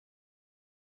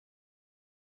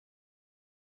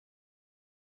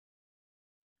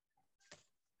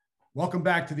Welcome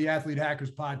back to the Athlete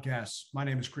Hackers Podcast. My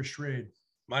name is Chris Schrade.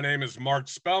 My name is Mark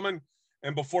Spellman.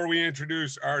 And before we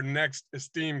introduce our next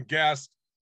esteemed guest,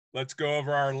 let's go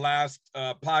over our last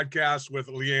podcast with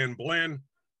Leanne Blinn.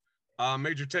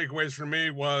 Major takeaways for me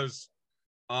was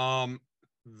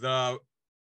the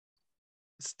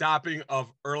stopping of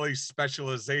early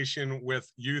specialization with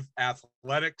youth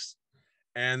athletics.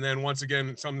 And then once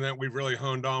again, something that we've really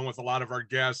honed on with a lot of our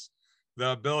guests,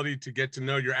 the ability to get to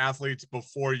know your athletes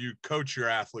before you coach your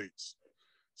athletes.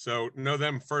 So know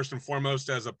them first and foremost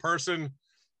as a person,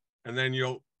 and then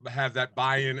you'll have that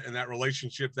buy-in and that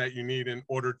relationship that you need in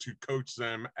order to coach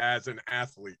them as an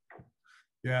athlete.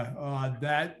 Yeah,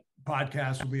 that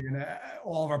podcast will be,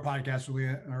 all of our podcasts will be,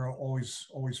 are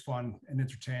always fun and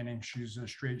entertaining. She's a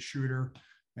straight shooter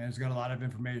and has got a lot of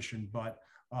information, but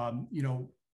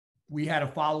we had a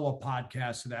follow-up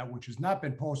podcast to that, which has not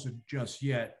been posted just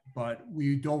yet, but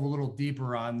we dove a little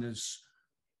deeper on this.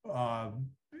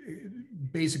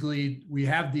 Basically, we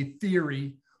have the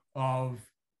theory of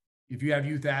if you have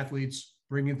youth athletes,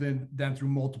 bringing them through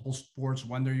multiple sports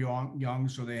when they're young,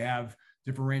 so they have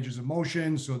different ranges of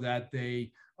motion, so that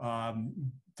they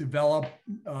develop,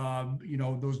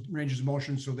 those ranges of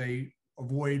motion, so they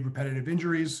avoid repetitive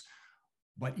injuries.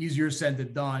 But easier said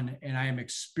than done. And I am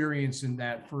experiencing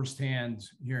that firsthand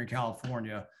here in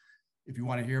California. If you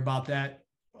want to hear about that,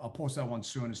 I'll post that one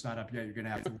soon. It's not up yet. You're going to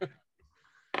have to.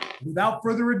 Without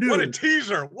further ado. What a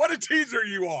teaser. What a teaser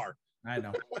you are. I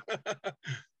know.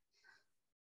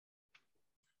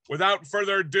 Without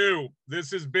further ado, this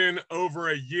has been over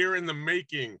a year in the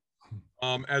making.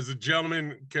 As the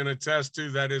gentleman can attest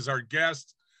to, that is our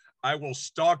guest. I will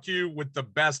stalk you with the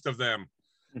best of them.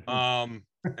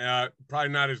 Probably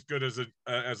not as good as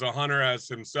a hunter as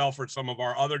himself or some of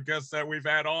our other guests that we've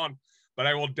had on, but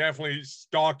I will definitely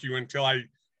stalk you until I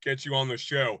get you on the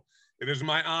show. It is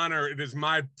my honor. It is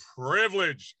my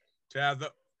privilege to have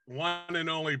the one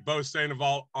and only Bo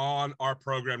Sandoval on our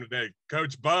program today.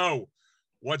 Coach Bo,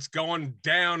 what's going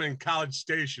down in College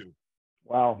Station?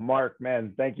 Wow, Mark,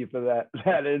 man, thank you for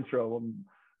that intro. I'm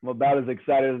about as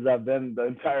excited as I've been the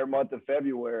entire month of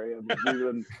February.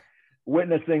 I'm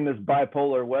witnessing this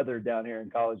bipolar weather down here in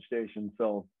College Station.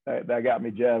 So that got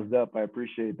me jazzed up. I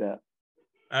appreciate that.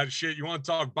 Shit, you want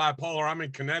to talk bipolar? I'm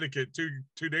in Connecticut.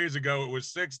 Two days ago, it was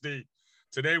 60.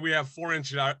 Today we have 4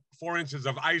 inches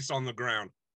of ice on the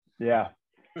ground. Yeah.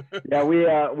 Yeah,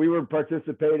 we were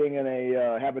participating in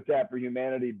a Habitat for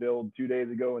Humanity build 2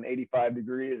 days ago in 85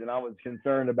 degrees, and I was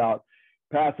concerned about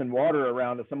passing water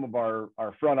around to some of our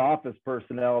front office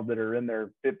personnel that are in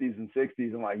their 50s and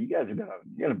 60s. I'm like, you guys are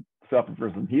gonna suffer for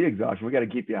some heat exhaustion. We got to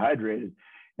keep you hydrated.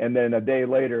 And then a day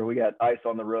later, we got ice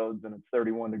on the roads and it's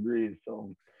 31 degrees.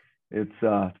 So it's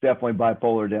definitely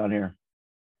bipolar down here.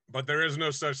 But there is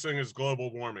no such thing as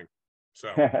global warming. So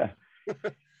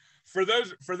for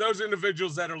those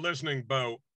individuals that are listening,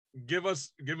 Bo, give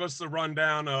us the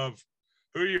rundown of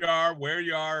who you are, where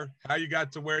you are, how you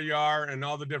got to where you are, and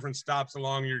all the different stops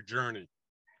along your journey.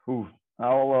 Ooh,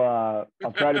 I'll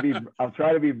try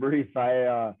to be brief.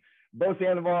 Bo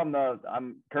Sandoval,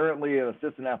 I'm currently an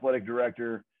assistant athletic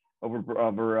director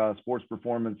over sports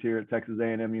performance here at Texas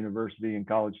A&M University in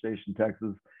College Station,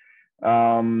 Texas.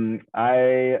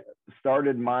 I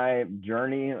started my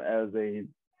journey as a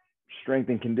strength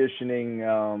and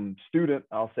conditioning student,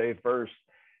 I'll say first,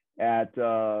 at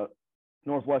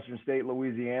Northwestern State,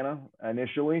 Louisiana,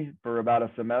 initially for about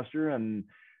a semester, and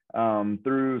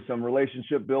through some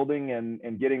relationship building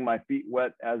and getting my feet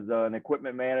wet as an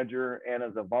equipment manager and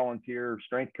as a volunteer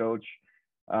strength coach,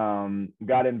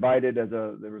 got invited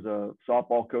there was a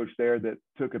softball coach there that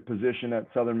took a position at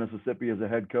Southern Mississippi as a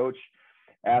head coach,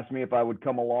 asked me if I would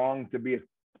come along to be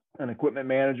an equipment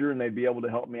manager and they'd be able to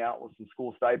help me out with some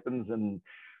school stipends. And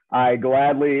I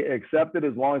gladly accepted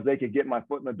as long as they could get my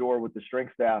foot in the door with the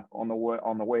strength staff on the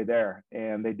way there.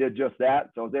 And they did just that.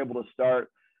 So I was able to start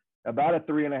about a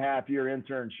 3.5-year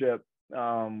internship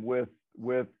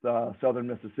with Southern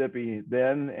Mississippi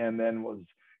then, and then was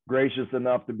gracious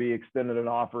enough to be extended an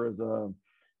offer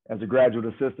as a graduate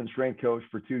assistant strength coach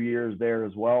for 2 years there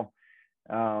as well.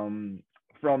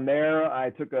 From there,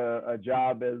 I took a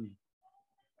job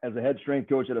as a head strength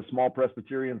coach at a small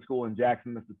Presbyterian school in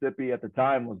Jackson, Mississippi. At the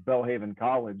time was Belhaven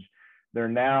College. They're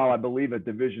now, I believe, a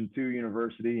Division II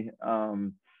university,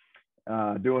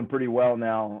 doing pretty well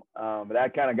now. But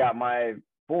that kind of got my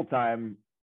full-time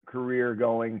career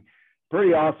going.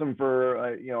 Pretty awesome for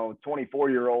a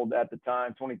 24-year-old at the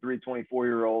time, 23,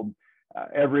 24-year-old.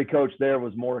 Every coach there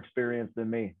was more experienced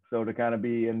than me. So to kind of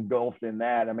be engulfed in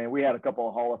that, I mean, we had a couple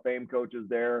of Hall of Fame coaches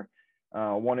there.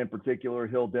 One in particular,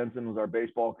 Hill Denson, was our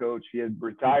baseball coach. He had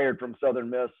retired from Southern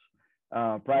Miss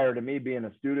prior to me being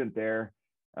a student there.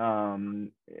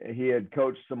 He had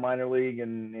coached some minor league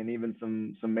and even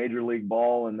some major league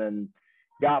ball, and then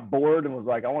got bored and was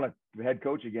like, I want to head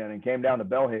coach again, and came down to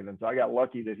Belhaven. So I got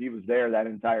lucky that he was there that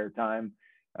entire time.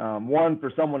 One,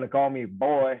 for someone to call me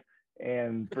boy,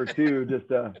 and for two, just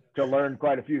to learn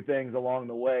quite a few things along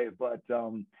the way. But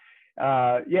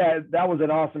yeah, that was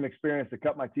an awesome experience to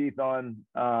cut my teeth on.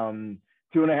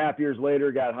 2.5 years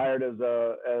later, got hired as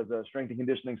a strength and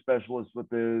conditioning specialist with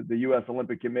the U.S.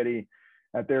 Olympic Committee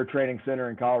at their training center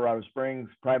in Colorado Springs.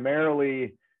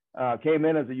 Primarily came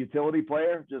in as a utility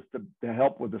player just to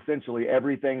help with essentially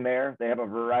everything there. They have a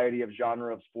variety of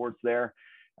genre of sports there.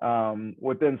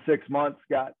 Within 6 months,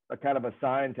 got kind of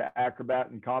assigned to acrobat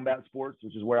and combat sports,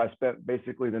 which is where I spent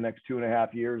basically the next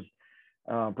 2.5 years.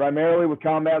 Primarily with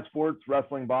combat sports,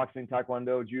 wrestling, boxing,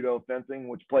 taekwondo, judo, fencing,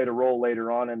 which played a role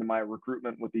later on into my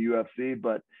recruitment with the UFC.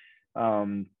 But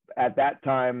at that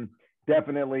time,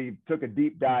 definitely took a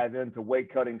deep dive into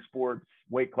weight cutting sports,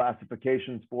 weight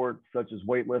classification sports, such as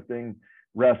weightlifting,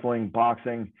 wrestling,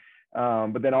 boxing.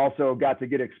 But then also got to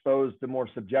get exposed to more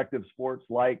subjective sports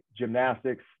like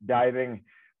gymnastics, diving,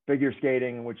 figure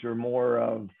skating, which are more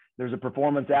of, there's a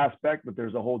performance aspect, but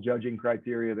there's a whole judging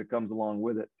criteria that comes along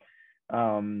with it.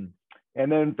 And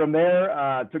then from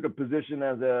there, took a position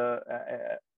as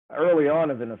early on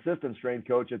as an assistant strength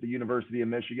coach at the University of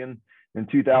Michigan in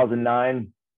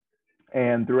 2009.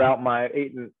 And throughout my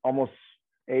almost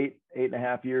eight and a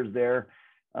half years there,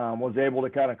 was able to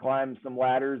kind of climb some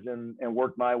ladders and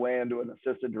work my way into an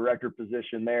assistant director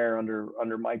position there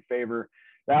under Mike Favor.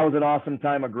 That was an awesome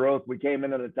time of growth. We came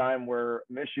in at a time where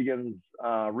Michigan's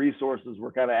resources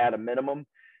were kind of at a minimum.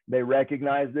 They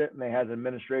recognized it, and they had an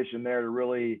administration there to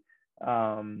really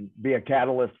be a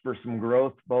catalyst for some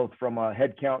growth, both from a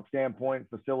headcount standpoint,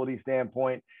 facility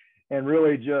standpoint, and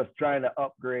really just trying to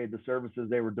upgrade the services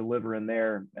they were delivering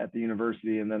there at the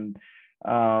university. And then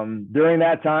during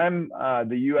that time,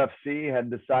 the UFC had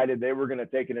decided they were going to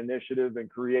take an initiative and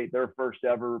create their first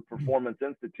ever Performance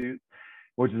Institute,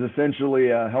 which is essentially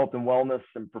a health and wellness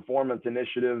and performance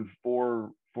initiative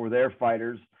for their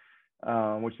fighters,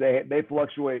 which they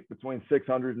fluctuate between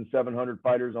 600 and 700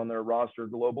 fighters on their roster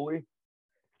globally.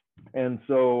 And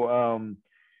so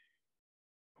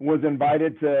was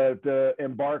invited to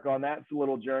embark on that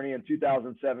little journey in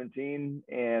 2017,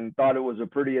 and thought it was a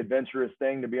pretty adventurous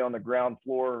thing to be on the ground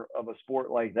floor of a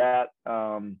sport like that,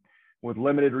 with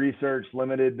limited research,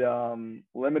 limited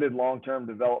long-term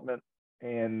development,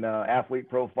 and athlete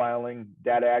profiling,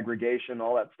 data aggregation.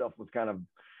 All that stuff was kind of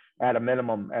at a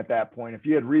minimum at that point. If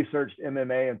you had researched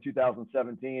MMA in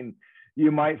 2017, you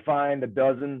might find a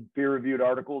dozen peer-reviewed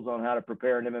articles on how to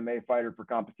prepare an MMA fighter for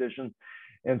competition.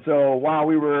 And so while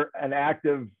we were an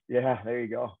active,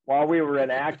 while we were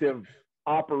an active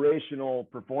operational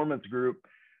performance group,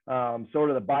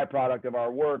 sort of the byproduct of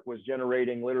our work was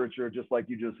generating literature just like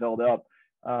you just held up,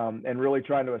 and really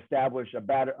trying to establish a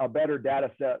better data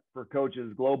set for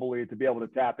coaches globally to be able to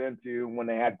tap into when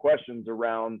they had questions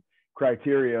around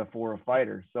criteria for a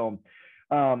fighter. So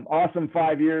awesome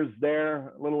 5 years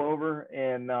there, a little over,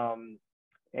 and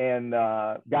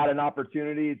got an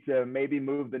opportunity to maybe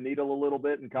move the needle a little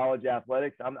bit in college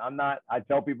athletics. I'm not, I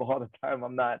tell people all the time,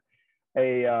 I'm not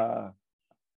a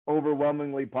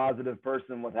overwhelmingly positive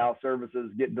person with how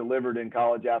services get delivered in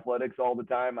college athletics all the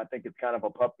time. I think it's kind of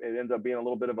it ends up being a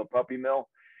little bit of a puppy mill.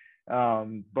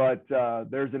 But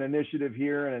there's an initiative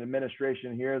here and an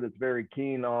administration here that's very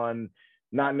keen on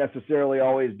not necessarily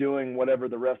always doing whatever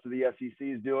the rest of the SEC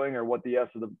is doing or what the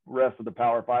rest of the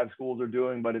Power 5 schools are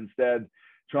doing, but instead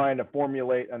trying to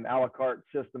formulate an a la carte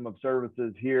system of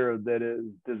services here that is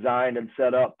designed and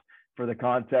set up for the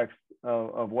context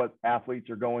of what athletes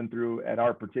are going through at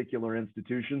our particular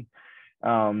institution. So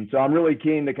I'm really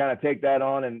keen to kind of take that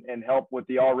on and help with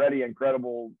the already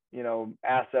incredible,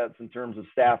 assets in terms of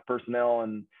staff, personnel,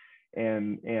 and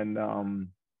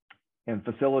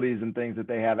facilities and things that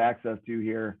they have access to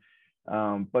here.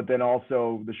 But then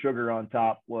also the sugar on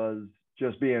top was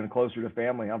just being closer to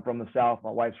family. I'm from the South.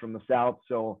 My wife's from the South.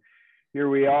 So here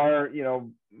we are,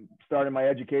 started my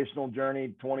educational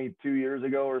journey 22 years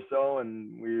ago or so.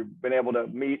 And we've been able to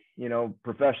meet,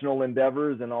 professional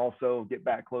endeavors and also get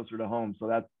back closer to home. So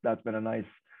that's been a nice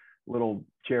little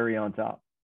cherry on top.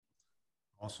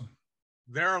 Awesome.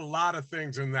 There are a lot of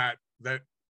things in that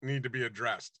need to be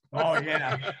addressed. Oh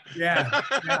yeah.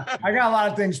 I got a lot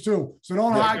of things too. So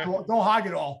don't hog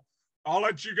it all. I'll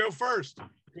let you go first,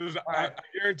 because I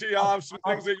guarantee I'll have some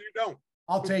things that you don't.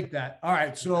 I'll take that. All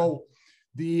right. So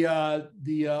the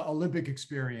Olympic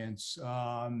experience,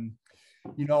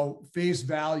 face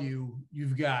value,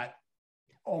 you've got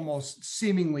almost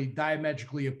seemingly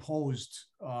diametrically opposed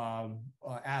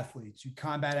athletes. You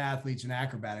combat athletes and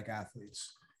acrobatic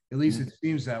athletes. At least it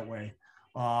seems that way.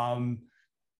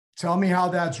 Tell me how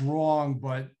that's wrong,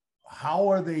 but how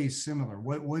are they similar?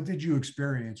 What did you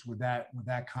experience with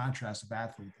that contrast of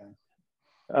athlete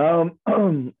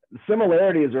then?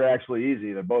 Similarities are actually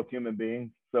easy. They're both human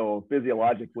beings. So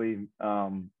physiologically,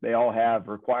 they all have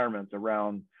requirements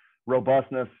around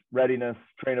robustness, readiness,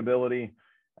 trainability.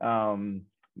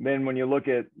 Then when you look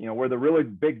at, where the really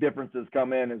big differences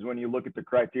come in is when you look at the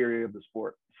criteria of the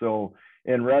sport. So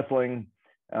in wrestling,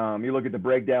 you look at the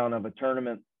breakdown of a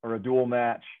tournament or a dual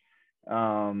match,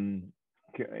 and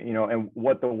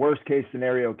what the worst case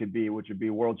scenario could be, which would be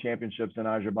world championships in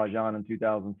Azerbaijan in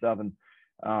 2007.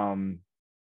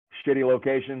 Shitty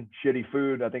location, shitty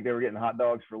food. I think they were getting hot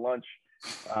dogs for lunch,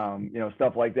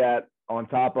 stuff like that. On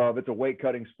top of it's a weight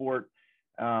cutting sport,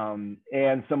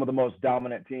 and some of the most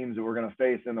dominant teams that we're going to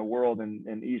face in the world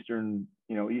in Eastern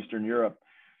Europe.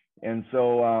 And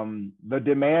so the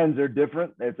demands are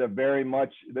different. It's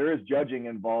there is judging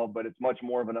involved, but it's much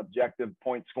more of an objective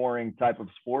point scoring type of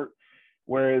sport.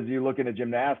 Whereas you look into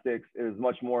gymnastics, it is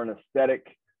much more an aesthetic,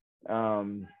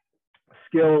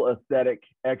 skill, aesthetic,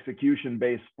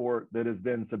 execution-based sport that has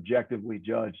been subjectively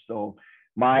judged. So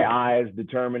my eyes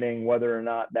determining whether or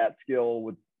not that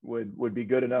skill would be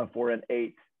good enough for an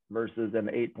 8 versus an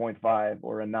 8.5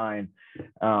 or a 9.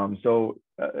 So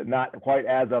not quite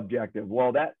as objective.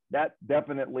 Well, that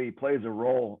definitely plays a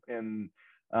role in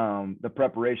the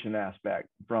preparation aspect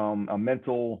from a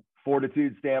mental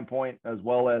fortitude standpoint, as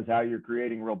well as how you're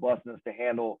creating robustness to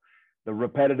handle the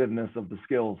repetitiveness of the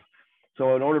skills.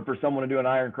 So in order for someone to do an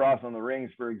iron cross on the rings,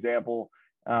 for example,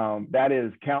 that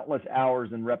is countless hours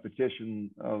and repetition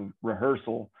of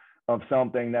rehearsal of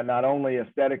something that not only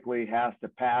aesthetically has to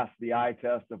pass the eye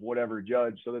test of whatever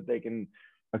judge so that they can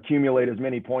accumulate as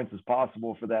many points as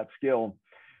possible for that skill,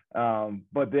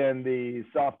 but then the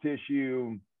soft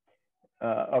tissue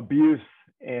abuse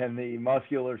and the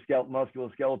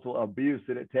musculoskeletal abuse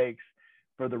that it takes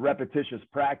for the repetitious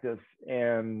practice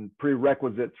and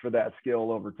prerequisites for that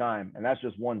skill over time. And that's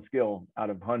just one skill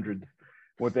out of hundreds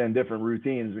within different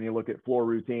routines. When you look at floor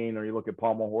routine or you look at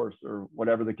pommel horse or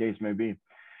whatever the case may be.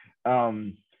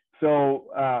 So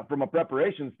from a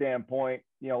preparation standpoint,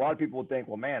 a lot of people would think,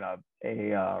 well, man,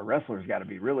 a wrestler's got to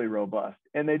be really robust.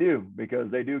 And they do, because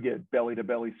they do get belly to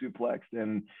belly suplexed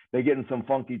and they get in some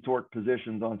funky torque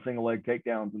positions on single leg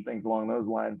takedowns and things along those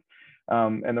lines.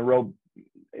 And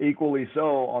equally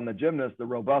so on the gymnast, the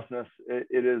robustness,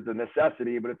 it is a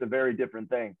necessity, but it's a very different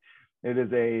thing. It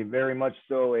is a very much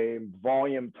so a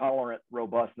volume tolerant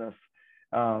robustness.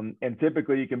 And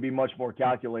typically you can be much more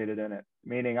calculated in it,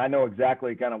 meaning I know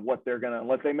exactly kind of what they're going to,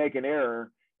 unless they make an error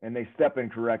and they step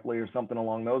incorrectly or something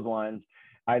along those lines,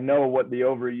 I know what the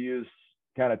overuse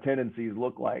kind of tendencies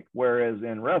look like. Whereas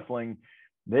in wrestling,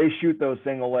 they shoot those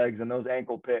single legs and those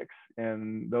ankle picks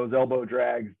and those elbow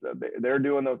drags. They're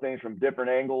doing those things from different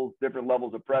angles, different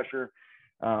levels of pressure.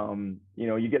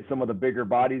 You get some of the bigger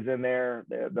bodies in there,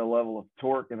 the level of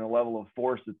torque and the level of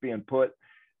force that's being put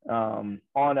on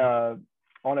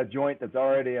a joint that's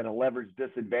already at a leverage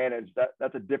disadvantage.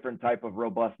 That's a different type of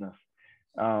robustness.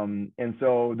 And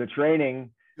so the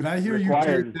training. Did I hear you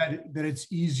say that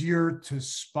it's easier to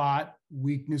spot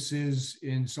weaknesses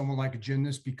in someone like a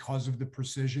gymnast because of the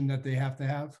precision that they have to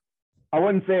have? I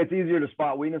wouldn't say it's easier to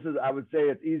spot weaknesses. I would say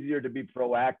it's easier to be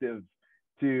proactive,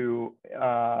 to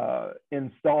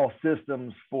install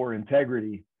systems for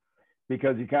integrity,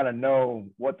 because you kind of know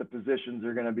what the positions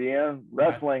are going to be in.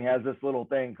 Wrestling has this little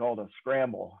thing called a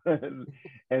scramble.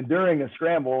 And during a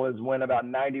scramble is when about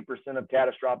 90% of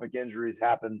catastrophic injuries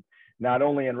happen, not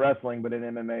only in wrestling, but in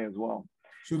MMA as well.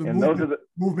 So the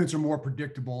movements are more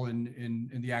predictable in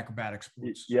the acrobatic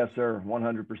sports. Yes, sir.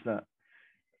 100%.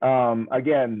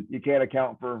 Again, you can't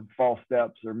account for false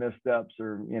steps or missteps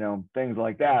or, things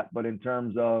like that. But in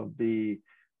terms of the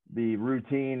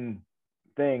routine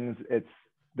things, it's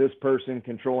this person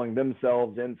controlling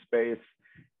themselves in space.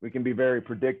 We can be very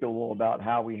predictable about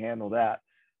how we handle that.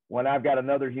 When I've got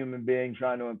another human being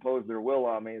trying to impose their will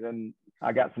on me, then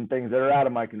I got some things that are out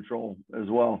of my control as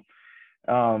well.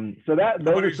 So that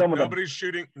those are some of the.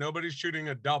 Nobody's shooting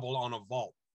a double on a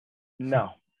vault.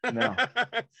 No. But yeah.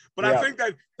 I think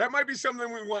that might be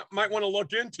something we might want to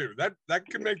look into. That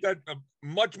could make that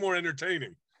much more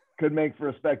entertaining. Could make for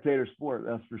a spectator sport,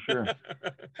 that's for sure.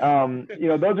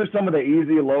 Those are some of the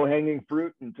easy, low-hanging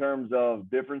fruit in terms of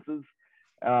differences.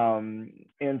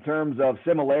 In terms of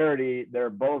similarity, they're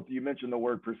both, you mentioned the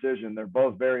word precision, they're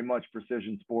both very much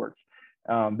precision sports.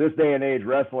 This day and age,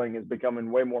 wrestling is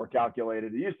becoming way more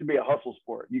calculated. It used to be a hustle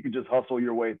sport. You could just hustle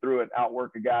your way through it,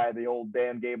 outwork a guy, the old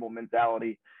Dan Gable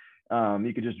mentality.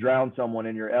 You could just drown someone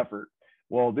in your effort.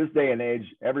 Well, this day and age,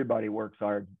 everybody works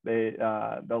hard.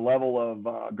 The level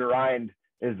of grind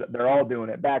is, they're all doing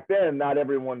it. Back then, not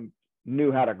everyone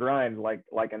knew how to grind like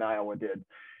an Iowa did.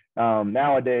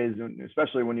 Nowadays,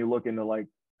 especially when you look into like,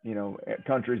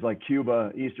 countries like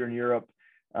Cuba, Eastern Europe,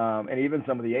 and even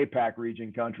some of the APAC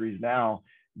region countries now,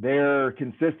 their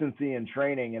consistency in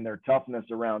training and their toughness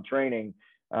around training,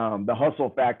 the hustle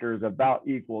factor is about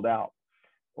equaled out.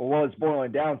 Well, what it's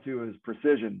boiling down to is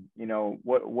precision.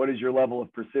 What is your level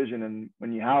of precision,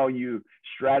 and how you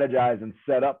strategize and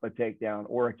set up a takedown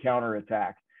or a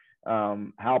counterattack.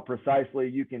 How precisely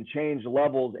you can change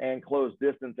levels and close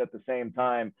distance at the same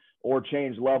time, or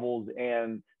change levels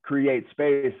and create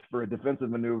space for a defensive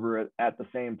maneuver at the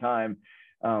same time.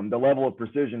 The level of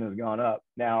precision has gone up.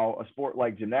 Now, a sport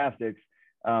like gymnastics,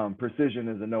 precision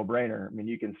is a no-brainer. I mean,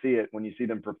 you can see it when you see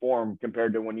them perform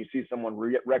compared to when you see someone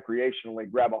recreationally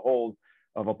grab a hold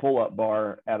of a pull-up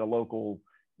bar at a local,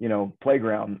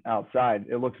 playground outside.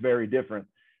 It looks very different.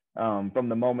 From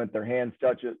the moment their hands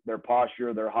touch it, their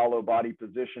posture, their hollow body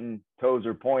position, toes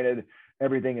are pointed,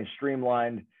 everything is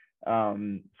streamlined.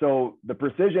 So the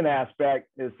precision aspect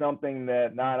is something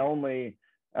that not only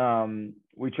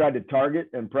we tried to target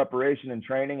in preparation and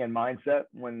training and mindset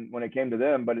when it came to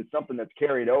them, but it's something that's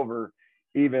carried over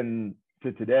even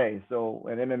to today. So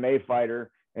an MMA fighter,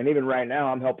 and even right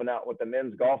now, I'm helping out with the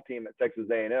men's golf team at Texas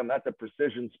A&M. That's a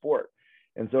precision sport.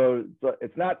 And so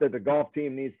it's not that the golf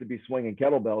team needs to be swinging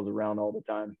kettlebells around all the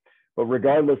time, but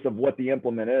regardless of what the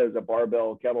implement is, a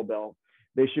barbell, kettlebell,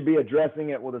 they should be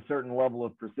addressing it with a certain level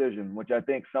of precision, which I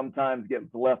think sometimes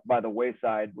gets left by the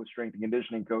wayside with strength and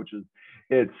conditioning coaches.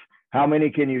 It's how many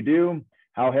can you do?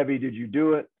 How heavy did you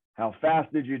do it? How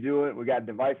fast did you do it? We got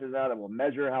devices out that will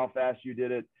measure how fast you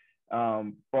did it.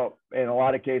 But in a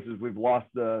lot of cases, we've lost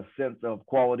the sense of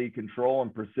quality control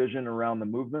and precision around the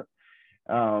movement.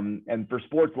 And for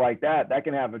sports like that, that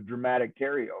can have a dramatic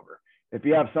carryover. If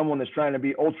you have someone that's trying to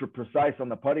be ultra precise on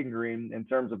the putting green in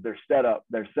terms of their setup,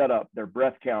 their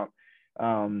breath count,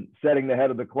 setting the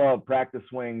head of the club, practice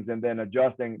swings, and then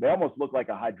adjusting, they almost look like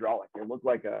a hydraulic. They look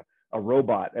like a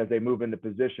robot as they move into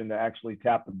position to actually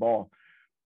tap the ball.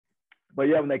 But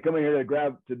yeah, when they come in here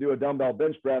to do a dumbbell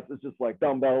bench press, it's just like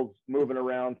dumbbells moving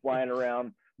around, flying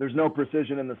around. There's no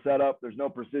precision in the setup. There's no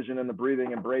precision in the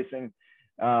breathing and bracing.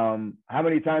 How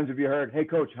many times have you heard, "Hey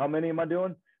coach, how many am I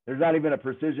doing?" There's not even a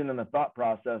precision in the thought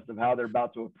process of how they're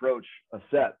about to approach a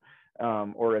set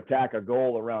or attack a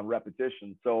goal around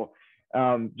repetition. So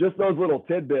just those little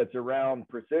tidbits around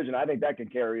precision, I think that can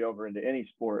carry over into any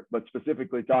sport, but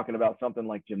specifically talking about something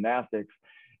like gymnastics,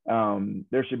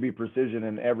 there should be precision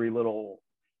in every little,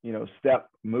 step,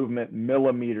 movement,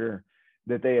 millimeter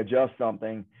that they adjust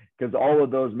something, because all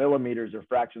of those millimeters are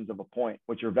fractions of a point,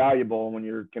 which are valuable when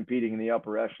you're competing in the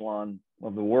upper echelon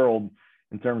of the world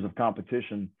in terms of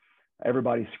competition.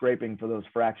 Everybody's scraping for those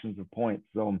fractions of points.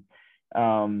 So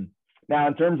now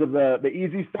in terms of the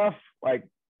easy stuff, like,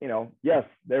 yes,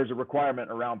 there's a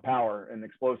requirement around power and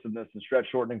explosiveness and stretch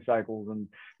shortening cycles. And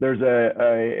there's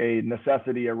a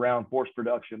necessity around force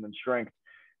production and strength.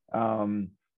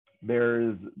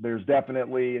 There's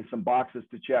definitely some boxes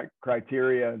to check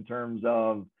criteria in terms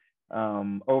of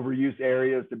overuse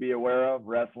areas to be aware of.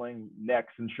 Wrestling,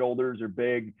 necks and shoulders are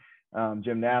big.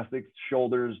 Gymnastics,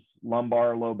 shoulders,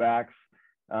 lumbar, low backs,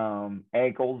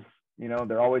 ankles,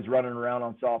 they're always running around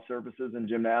on soft surfaces in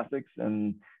gymnastics,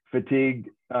 and fatigue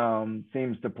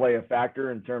seems to play a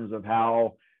factor in terms of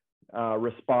how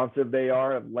responsive they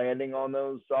are at landing on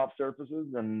those soft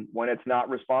surfaces. And when it's not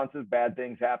responsive, bad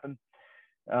things happen.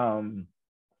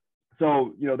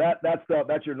 So,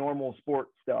 that's your normal sport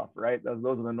stuff, right?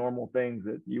 Those are the normal things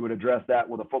that you would address that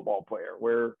with a football player.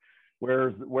 Where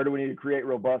do we need to create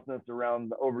robustness around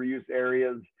the overuse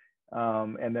areas?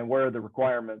 And then where are the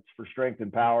requirements for strength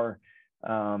and power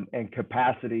and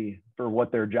capacity for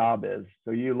what their job is?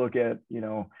 So you look at,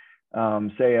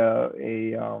 say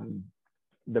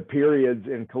the periods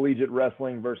in collegiate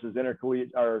wrestling versus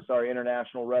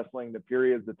international wrestling, the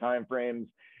periods, the time frames,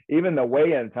 even the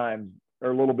weigh-in times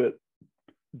are a little bit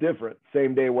different.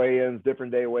 Same day weigh-ins,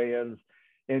 different day weigh-ins.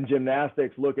 In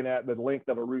gymnastics, looking at the length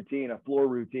of a routine, a floor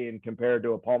routine compared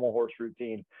to a pommel horse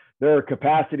routine, there are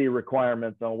capacity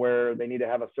requirements on where they need to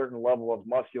have a certain level of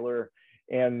muscular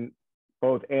and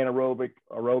both anaerobic,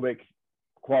 aerobic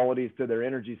qualities to their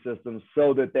energy systems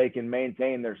so that they can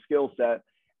maintain their skill set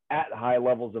at high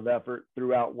levels of effort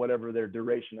throughout whatever their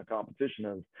duration of competition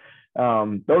is.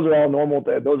 Those are all normal.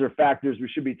 Those are factors we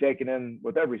should be taking in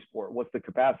with every sport. What's the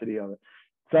capacity of it?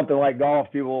 Something like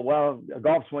golf, people, well, a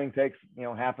golf swing takes,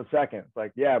 half a second. It's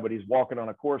like, yeah, but he's walking on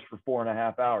a course for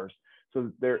 4.5 hours.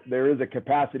 So there is a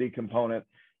capacity component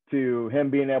to him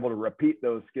being able to repeat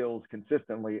those skills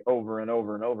consistently over and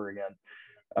over and over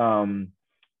again.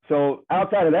 So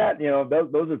outside of that,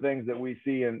 those are things that we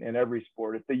see in every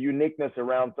sport. It's the uniqueness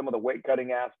around some of the weight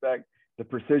cutting aspect, the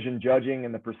precision judging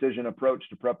and the precision approach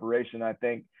to preparation, I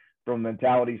think, from a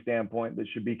mentality standpoint, that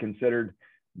should be considered.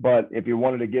 But if you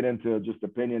wanted to get into just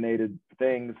opinionated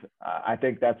things, I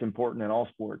think that's important in all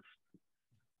sports.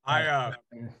 I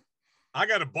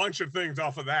got a bunch of things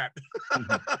off of that.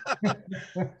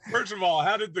 First of all,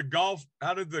 how did the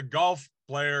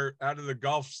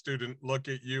golf student look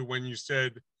at you when you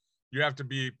said you have to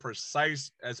be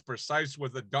precise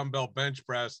with a dumbbell bench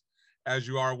press as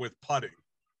you are with putting?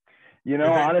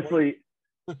 Honestly,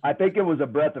 I think it was a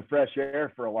breath of fresh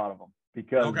air for a lot of them,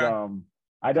 because okay.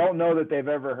 I don't know that they've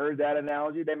ever heard that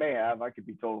analogy. They may have. I could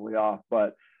be totally off,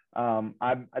 but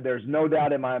there's no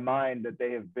doubt in my mind that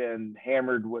they have been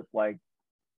hammered with like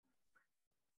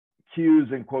cues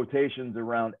and quotations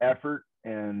around effort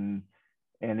and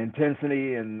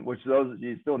intensity, and which those,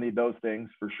 you still need those things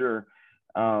for sure.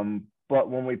 But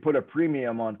when we put a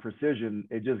premium on precision,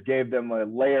 it just gave them a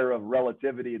layer of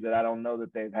relativity that I don't know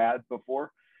that they've had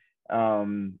before.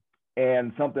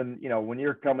 And something, when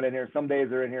you're coming in here, some days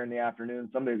they're in here in the afternoon,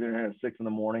 some days they're in here at 6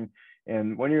 a.m.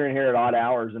 And when you're in here at odd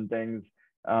hours and things,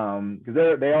 because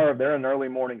they're an early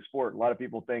morning sport. A lot of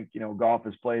people think, golf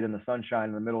is played in the sunshine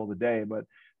in the middle of the day, but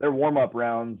their warm-up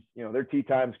rounds, their tee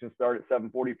times can start at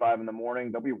 7:45 in the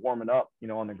morning. They'll be warming up,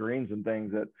 on the greens and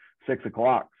things at 6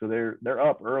 o'clock. So they're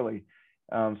up early.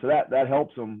 So that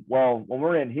helps them. Well, when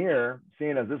we're in here,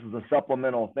 seeing as this is a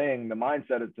supplemental thing, the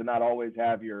mindset is to not always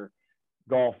have your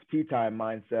golf tee time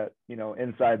mindset,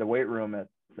 inside the weight room at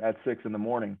 6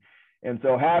 a.m. And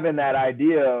so having that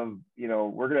idea of,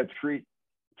 we're going to treat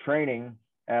training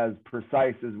as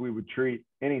precise as we would treat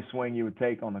any swing you would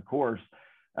take on the course.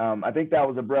 I think that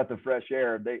was a breath of fresh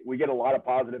air. We get a lot of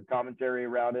positive commentary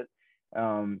around it.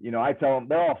 I tell them,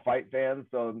 they're all fight fans,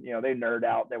 so they nerd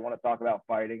out. They want to talk about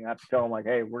fighting. I have to tell them, like,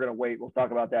 hey, we're gonna wait. We'll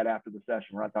talk about that after the session.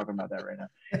 We're not talking about that right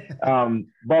now.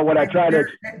 But what I try to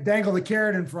dangle the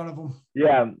carrot in front of them.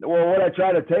 Yeah. Well, what I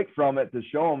try to take from it to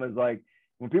show them is, like,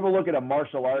 when people look at a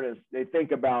martial artist, they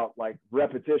think about like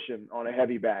repetition on a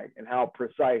heavy bag and how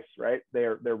precise, right?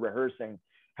 They're rehearsing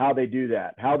how they do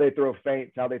that, how they throw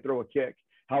feints, how they throw a kick,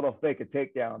 how they'll fake a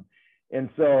takedown. And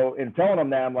so in telling them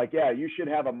that, I'm like, yeah, you should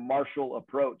have a martial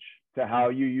approach to how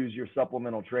you use your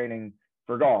supplemental training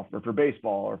for golf or for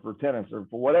baseball or for tennis or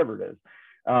for whatever it is.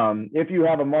 If you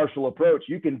have a martial approach,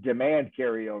 you can demand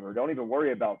carryover. Don't even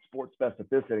worry about sport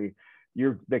specificity.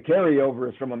 The carryover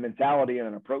is from a mentality and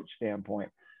an approach standpoint.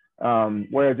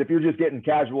 Whereas if you're just getting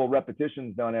casual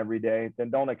repetitions done every day, then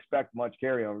don't expect much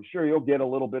carryover. Sure, you'll get a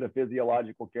little bit of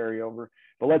physiological carryover,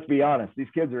 but let's be honest, these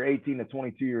kids are 18 to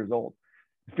 22 years old.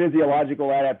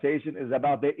 Physiological adaptation is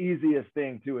about the easiest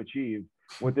thing to achieve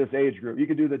with this age group. You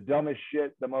can do the dumbest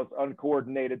shit, the most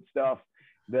uncoordinated stuff,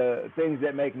 the things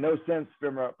that make no sense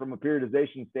from a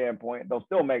periodization standpoint. They'll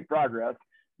still make progress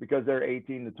because they're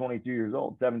 18 to 22 years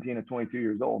old, 17 to 22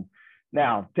 years old.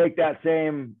 Now, take that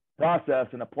same process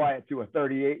and apply it to a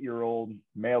 38-year-old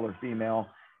male or female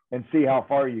and see how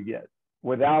far you get.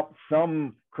 Without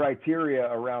some criteria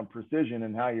around precision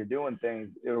and how you're doing things,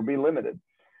 it'll be limited.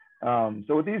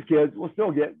 So with these kids, we'll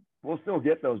still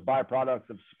get those byproducts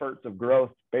of spurts of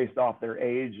growth based off their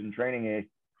age and training age,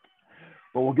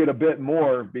 but we'll get a bit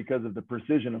more because of the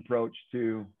precision approach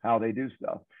to how they do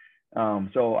stuff.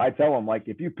 So I tell them, like,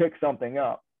 if you pick something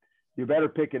up, you better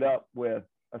pick it up with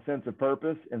a sense of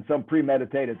purpose and some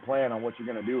premeditated plan on what you're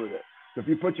going to do with it. So if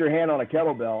you put your hand on a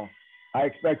kettlebell, I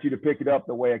expect you to pick it up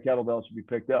the way a kettlebell should be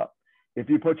picked up. If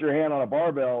you put your hand on a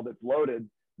barbell that's loaded,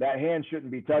 that hand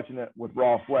shouldn't be touching it with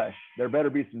raw flesh. There better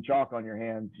be some chalk on your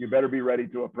hands. You better be ready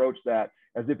to approach that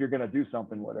as if you're going to do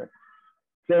something with it.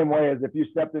 Same way as if you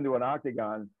stepped into an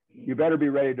octagon, you better be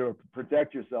ready to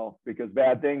protect yourself because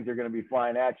bad things are going to be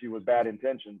flying at you with bad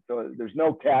intentions. So there's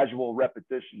no casual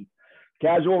repetitions.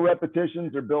 Casual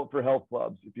repetitions are built for health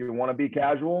clubs. If you want to be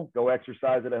casual, go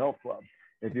exercise at a health club.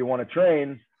 If you want to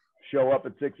train, show up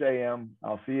at 6 a.m.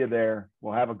 I'll see you there.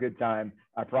 We'll have a good time.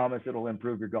 I promise it'll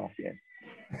improve your golf game.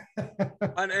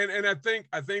 and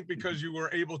I think because you were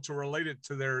able to relate it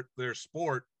to their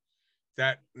sport,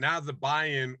 that now the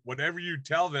buy-in, whatever you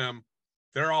tell them,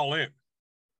 they're all in.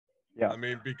 Yeah. I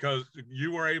mean, because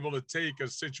you were able to take a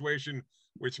situation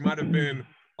which might have been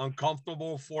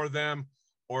uncomfortable for them,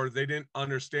 or they didn't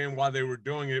understand why they were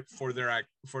doing it for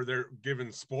their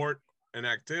given sport and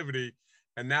activity.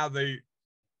 And now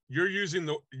you're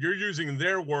using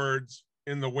their words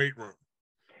in the weight room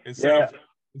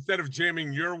instead of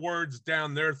jamming your words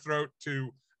down their throat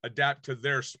to adapt to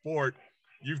their sport.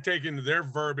 You've taken their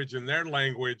verbiage and their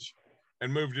language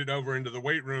and moved it over into the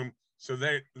weight room. So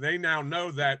they now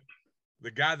know that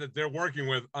the guy that they're working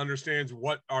with understands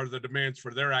what are the demands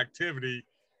for their activity,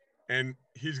 and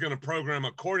he's going to program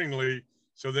accordingly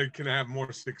so they can have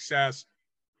more success,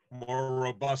 more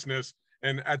robustness,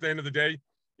 and at the end of the day,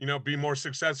 be more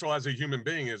successful as a human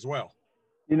being as well.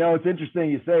 It's interesting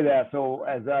you say that. So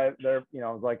as I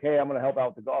was like, hey, I'm going to help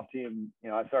out with the golf team.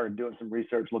 I started doing some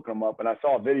research, looking them up, and I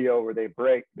saw a video where they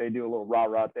do a little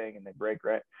rah-rah thing and they break,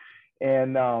 right?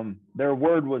 And their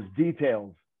word was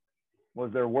details,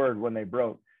 was their word when they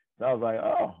broke. So I was like,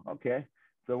 oh, okay.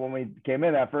 So when we came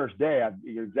in that first day,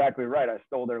 you're exactly right. I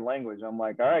stole their language. I'm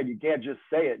like, all right, you can't just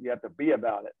say it. You have to be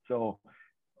about it. So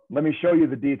let me show you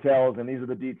the details. And these are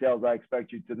the details I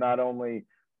expect you to not only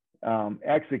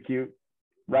execute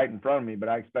right in front of me, but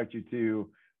I expect you to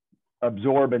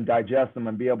absorb and digest them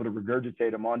and be able to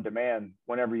regurgitate them on demand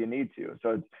whenever you need to. So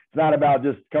it's not about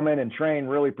just come in and train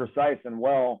really precise and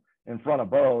well in front of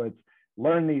Bo. It's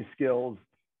learn these skills,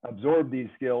 absorb these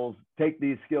skills, take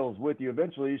these skills with you.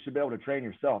 Eventually you should be able to train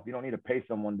yourself. You don't need to pay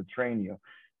someone to train you.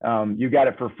 You got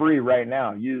it for free right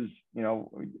now.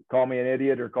 Call me an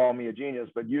idiot or call me a genius,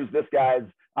 but use this guy's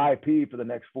IP for the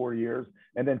next 4 years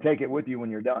and then take it with you when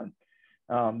you're done.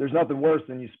 There's nothing worse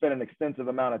than you spend an extensive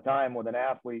amount of time with an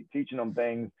athlete teaching them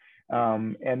things.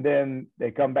 And then they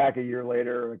come back a year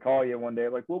later and call you one day,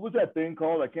 like, what was that thing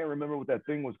called? I can't remember what that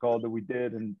thing was called that we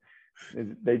did. And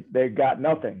they got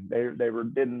nothing. They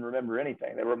didn't remember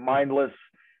anything. They were mindless,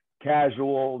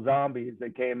 casual zombies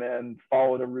that came in,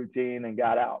 followed a routine and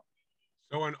got out.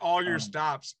 So in all your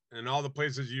stops and all the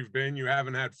places you've been, you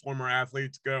haven't had former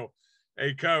athletes go,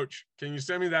 hey coach, can you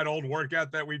send me that old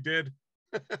workout that we did?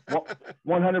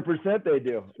 100% they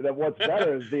do. What's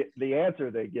better is the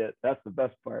answer they get. That's the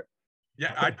best part.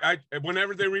 Yeah, I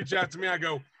whenever they reach out to me, I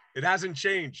go, it hasn't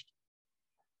changed.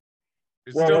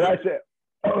 It's if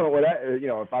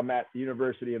I'm at the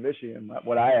University of Michigan,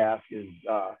 what I ask is,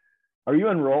 are you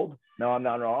enrolled? No, I'm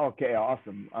not enrolled. Okay,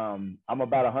 awesome. I'm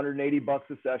about $180 a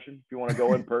session if you want to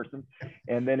go in person.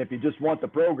 And then if you just want the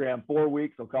program, 4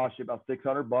 weeks will cost you about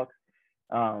 $600.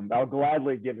 I'll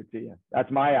gladly give it to you. That's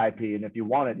my IP. And if you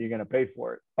want it, you're going to pay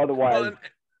for it. Otherwise,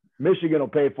 Michigan will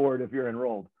pay for it if you're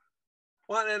enrolled.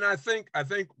 Well, and I think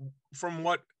from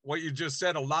what you just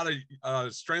said, a lot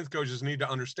of strength coaches need to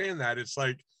understand that it's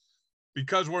like,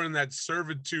 because we're in that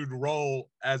servitude role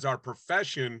as our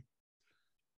profession,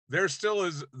 there still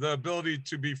is the ability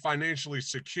to be financially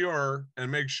secure and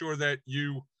make sure that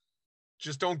you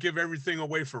just don't give everything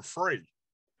away for free,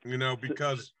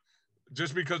 because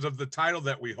of the title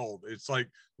that we hold. It's like,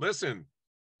 listen,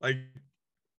 like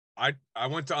I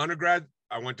went to undergrad,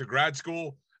 I went to grad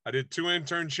school, I did 2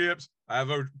 internships, I have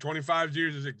over 25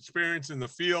 years of experience in the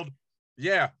field.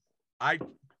 Yeah,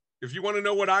 if you want to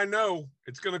know what I know,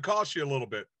 it's going to cost you a little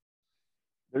bit.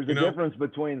 There's a difference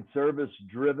between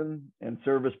service-driven and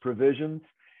service provisions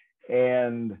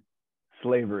and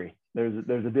slavery.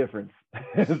 There's a difference.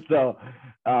 So,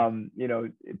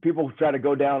 people try to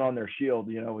go down on their shield,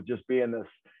 with just being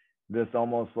this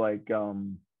almost like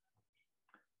you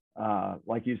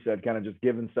said, kind of just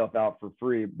giving stuff out for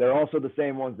free. They're also the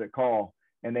same ones that call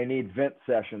and they need vent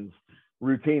sessions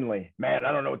routinely. Man,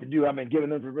 I don't know what to do. I've been giving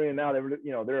them for free and now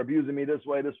they're abusing me this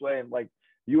way. And like,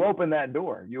 you open that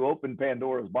door, you open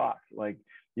Pandora's box. Like,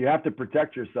 you have to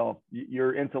protect yourself.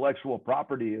 Your intellectual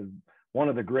property is one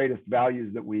of the greatest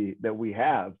values that we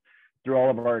have through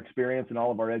all of our experience and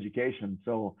all of our education.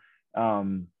 So,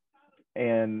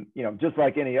 just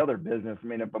like any other business, I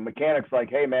mean, if a mechanic's like,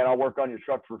 hey man, I'll work on your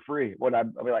truck for free, I'll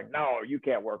be like, no, you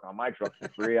can't work on my truck for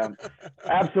free.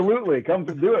 Absolutely, come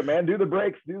to do it, man. Do the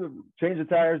brakes, change the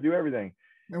tires, do everything.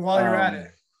 And while you're at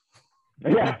it.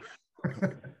 Yeah.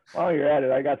 While you're at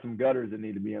it, I got some gutters that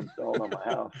need to be installed on my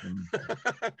house.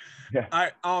 Yeah.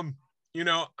 I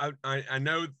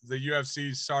know the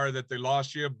UFC's sorry that they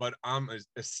lost you, but I'm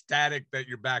ecstatic that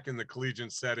you're back in the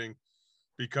collegiate setting,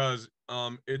 because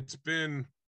it's been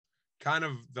kind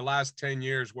of the last 10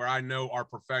 years where I know our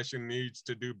profession needs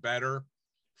to do better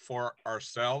for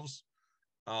ourselves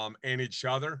and each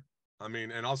other. I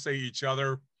mean, and I'll say each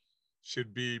other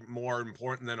should be more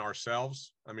important than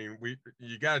ourselves. I mean,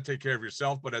 you got to take care of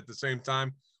yourself, but at the same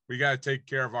time, we got to take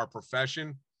care of our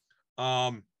profession.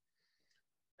 And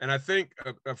I think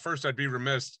first I'd be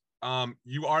remiss.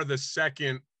 You are the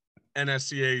second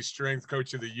NSCA Strength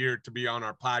Coach of the Year to be on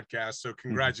our podcast. So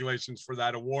congratulations for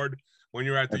that award when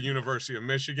you're at the University of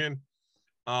Michigan.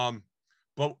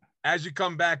 But as you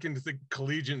come back into the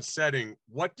collegiate setting,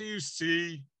 what do you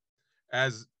see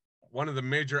as one of the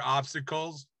major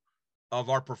obstacles of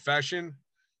our profession,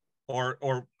 or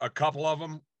a couple of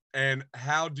them, and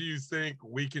how do you think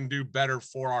we can do better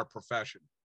for our profession?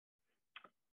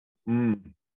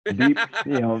 Deep,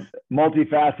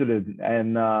 multifaceted.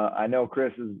 And I know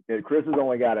Chris has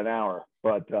only got an hour,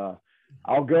 but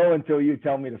I'll go until you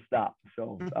tell me to stop.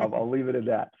 So I'll leave it at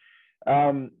that.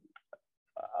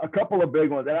 A couple of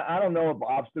big ones. And I don't know if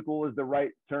obstacle is the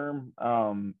right term.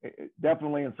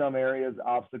 Definitely in some areas,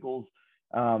 obstacles.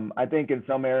 I think in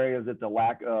some areas it's a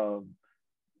lack of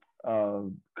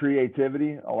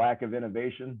creativity, a lack of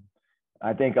innovation.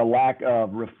 I think a lack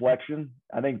of reflection.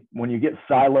 I think when you get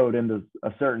siloed into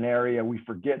a certain area, we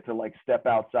forget to like step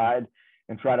outside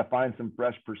and try to find some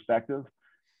fresh perspective.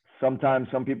 Sometimes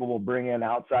some people will bring in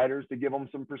outsiders to give them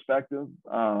some perspective.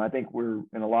 I think we're,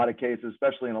 in a lot of cases,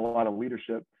 especially in a lot of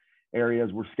leadership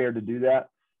areas, we're scared to do that.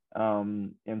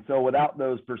 And so without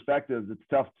those perspectives, it's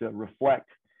tough to reflect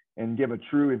and give a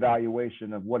true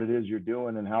evaluation of what it is you're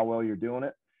doing and how well you're doing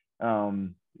it.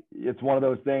 It's one of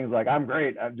those things like, I'm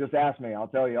great. Just ask me, I'll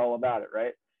tell you all about it,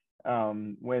 right?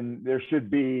 When there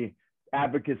should be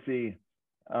advocacy,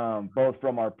 both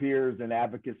from our peers and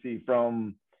advocacy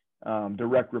from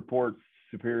direct reports,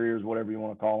 superiors, whatever you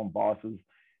want to call them, bosses.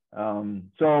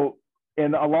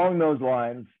 And along those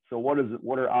lines, so what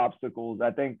are obstacles?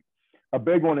 I think a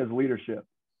big one is leadership.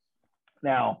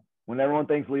 Now, when everyone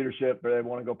thinks leadership, or they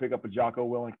want to go pick up a Jocko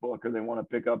Willink book, or they want to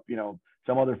pick up,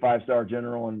 some other 5-star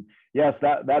general, and yes,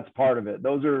 that's part of it.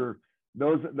 Those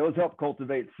help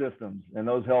cultivate systems, and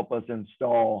those help us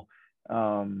install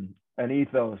an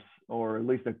ethos, or at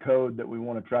least a code that we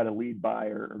want to try to lead by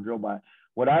or drill by.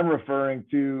 What I'm referring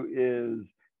to is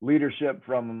leadership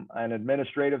from an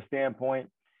administrative standpoint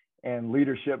and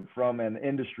leadership from an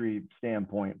industry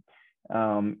standpoint.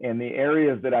 And the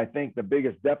areas that I think the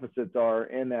biggest deficits are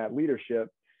in that leadership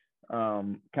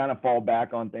kind of fall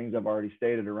back on things I've already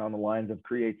stated around the lines of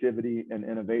creativity and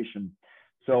innovation.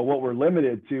 So what we're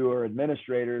limited to are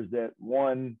administrators that,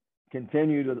 one,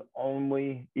 continue to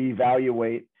only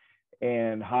evaluate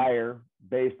and hire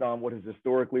based on what has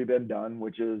historically been done,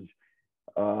 which is,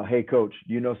 hey, coach,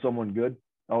 do you know someone good?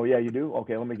 Oh, yeah, you do?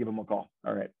 Okay, let me give them a call.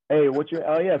 All right. Hey,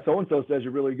 oh, yeah, so-and-so says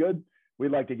you're really good.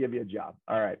 We'd like to give you a job.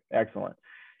 All right, excellent.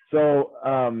 So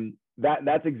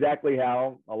that's exactly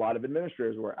how a lot of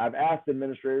administrators work. I've asked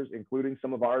administrators, including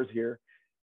some of ours here,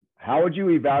 how would you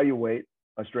evaluate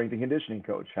a strength and conditioning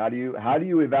coach? How do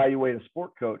you evaluate a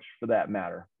sport coach, for that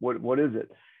matter? What is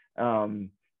it? And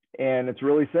it's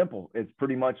really simple. It's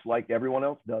pretty much like everyone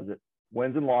else does it.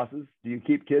 Wins and losses. Do you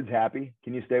keep kids happy?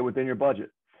 Can you stay within your budget?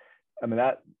 I mean,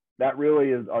 that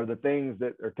really are the things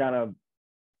that are kind of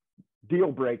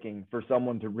deal breaking for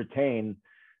someone to retain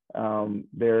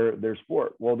their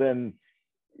sport. Well, then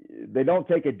they don't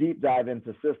take a deep dive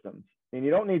into systems, and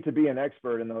you don't need to be an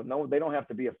expert in those. No, they don't have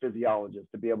to be a physiologist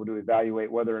to be able to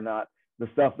evaluate whether or not the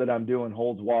stuff that I'm doing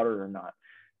holds water or not.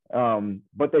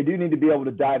 But they do need to be able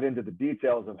to dive into the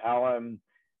details of how I'm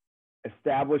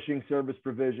establishing service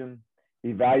provision,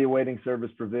 evaluating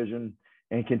service provision,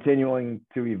 and continuing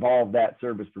to evolve that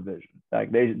service provision.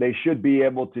 Like they should be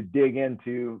able to dig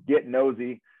into, get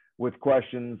nosy with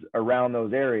questions around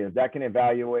those areas. That can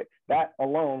evaluate, that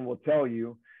alone will tell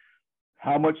you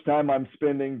how much time I'm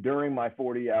spending during my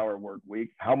 40-hour work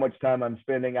week, how much time I'm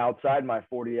spending outside my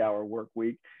 40-hour work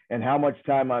week, and how much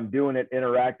time I'm doing it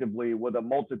interactively with a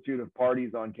multitude of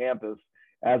parties on campus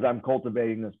as I'm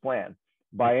cultivating this plan.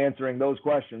 By answering those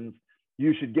questions,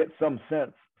 you should get some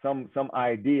sense, some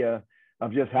idea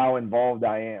of just how involved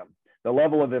I am. The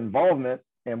level of involvement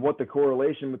and what the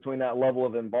correlation between that level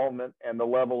of involvement and the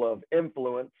level of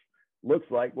influence looks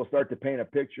like will start to paint a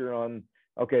picture on,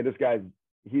 okay, this guy's,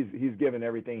 he's given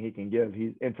everything he can give.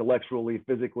 He's intellectually,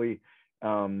 physically,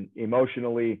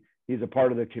 emotionally, he's a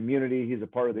part of the community. He's a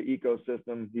part of the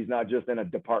ecosystem. He's not just in a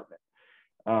department.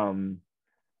 Until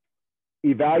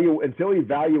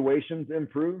evaluations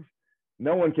improve,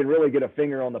 no one can really get a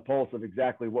finger on the pulse of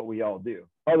exactly what we all do,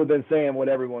 other than saying what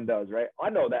everyone does, right?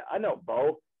 I know that. I know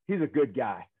Bo. He's a good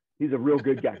guy. He's a real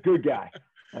good guy. Good guy.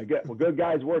 Well, good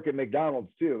guys work at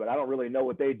McDonald's too, but I don't really know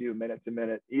what they do minute to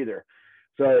minute either.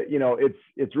 So,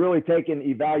 it's really taking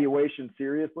evaluation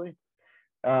seriously.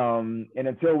 And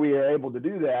until we are able to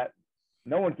do that,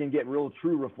 no one can get real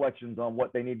true reflections on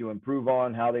what they need to improve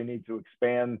on, how they need to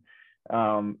expand. I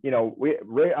don't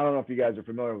know if you guys are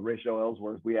familiar with Rachel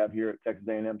Ellsworth we have here at Texas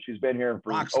A&M. She's been here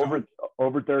for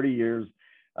over 30 years.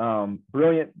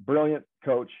 Brilliant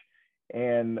coach,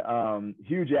 and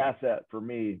huge asset for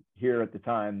me here at the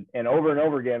time. And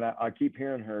over again, I keep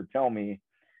hearing her tell me,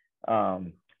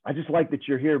 I just like that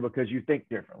you're here because you think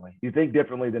differently. You think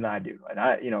differently than I do. And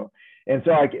and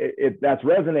so that's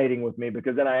resonating with me,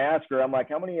 because then I ask her, I'm like,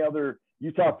 how many other,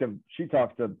 she talks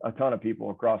to a ton of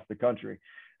people across the country.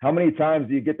 How many times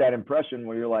do you get that impression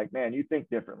where you're like, man, you think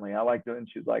differently? I like that. And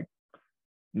she's like,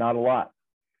 not a lot.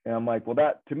 And I'm like,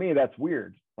 well, to me, that's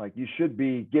weird. Like, you should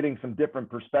be getting some different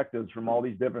perspectives from all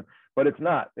these different, but it's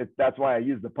not. That's why I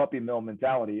use the puppy mill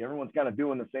mentality. Everyone's kind of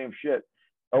doing the same shit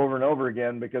over and over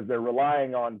again because they're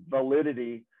relying on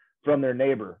validity from their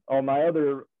neighbor. Oh, my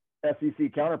other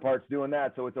SEC counterpart's doing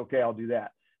that, so it's okay, I'll do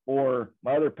that. Or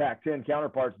my other Pac-10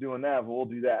 counterpart's doing that, well, we'll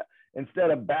do that. Instead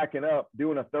of backing up,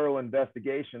 doing a thorough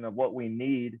investigation of what we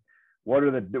need, what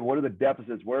are the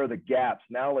deficits, where are the gaps?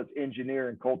 Now let's engineer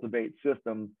and cultivate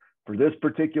systems for this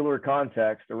particular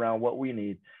context around what we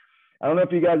need. I don't know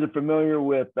if you guys are familiar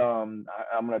with, I'm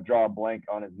going to draw a blank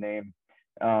on his name.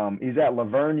 He's at La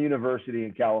Verne University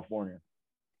in California.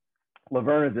 La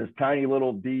Verne is this tiny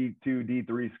little D2,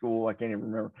 D3 school. I can't even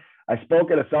remember. I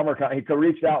spoke at a summer. He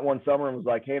reached out one summer and was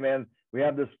like, hey, man, we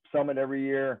have this summit every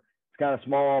year. It's kind of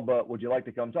small, but would you like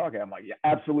to come talk? I'm like, yeah,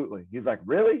 absolutely. He's like,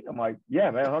 really? I'm like, yeah,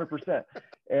 man, 100%.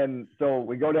 And so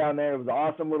we go down there. It was an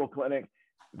awesome little clinic.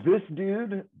 This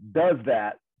dude does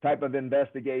that type of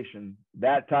investigation,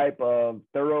 that type of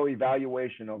thorough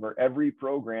evaluation over every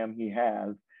program he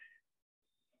has,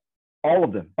 all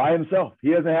of them by himself. He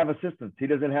doesn't have assistants. He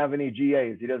doesn't have any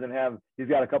GAs. He's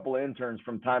got a couple of interns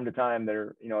from time to time that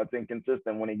are, it's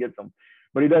inconsistent when he gets them,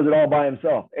 but he does it all by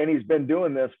himself. And he's been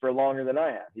doing this for longer than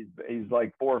I have. He's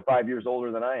like 4 or 5 years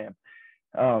older than I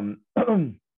am.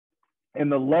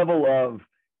 And the level of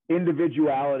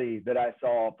individuality that I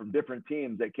saw from different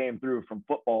teams that came through, from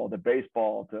football to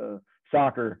baseball to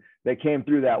soccer, that came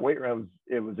through that weight room,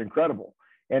 it was incredible.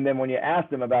 And then when you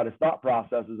asked him about his thought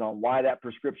processes on why that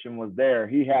prescription was there,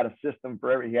 he had a system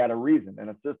for he had a reason and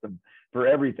a system for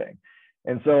everything.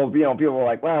 And so, people were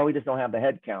like, well, we just don't have the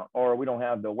head count, or we don't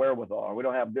have the wherewithal, or we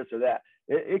don't have this or that.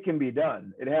 It can be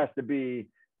done. It has to be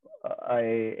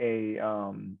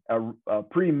a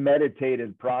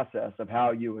premeditated process of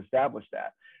how you establish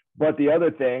that. But the other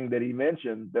thing that he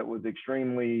mentioned that was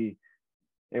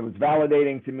it was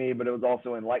validating to me, but it was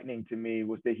also enlightening to me,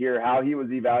 was to hear how he was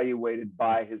evaluated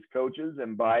by his coaches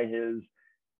and by his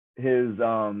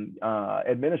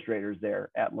administrators there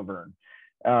at La Verne.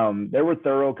 There were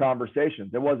thorough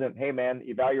conversations. It wasn't, hey man,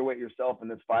 evaluate yourself in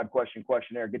this 5-question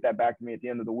questionnaire, get that back to me at the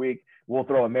end of the week, we'll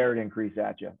throw a merit increase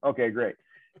at you. Okay, great.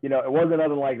 It wasn't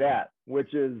nothing like that,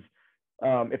 which is,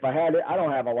 if I had it, I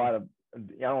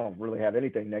don't really have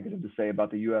anything negative to say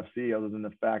about the UFC other than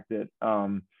the fact that,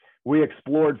 we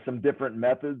explored some different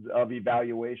methods of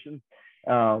evaluation.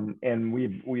 And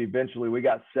we eventually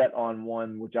got set on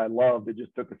one, which I loved. It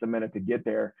just took us a minute to get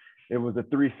there. It was a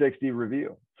 360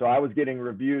 review. So I was getting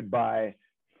reviewed by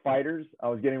fighters. I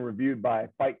was getting reviewed by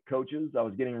fight coaches. I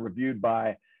was getting reviewed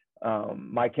by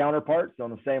my counterparts on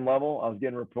the same level. I was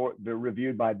getting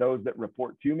reviewed by those that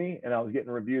report to me, and I was getting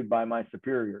reviewed by my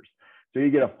superiors. So you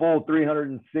get a full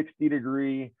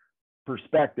 360-degree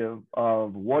perspective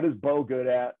of what is Bo good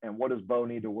at and what does Bo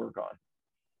need to work on.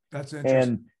 That's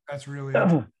interesting. That's really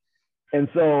interesting. And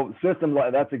so systems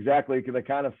like that's exactly the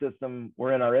kind of system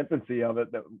we're in our infancy of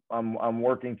it that I'm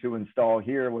working to install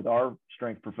here with our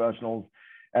strength professionals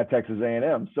at Texas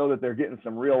A&M, so that they're getting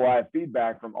some real live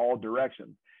feedback from all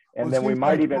directions. And then we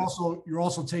might you're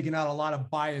also taking out a lot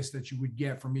of bias that you would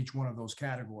get from each one of those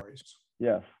categories.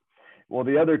 Yes. Well,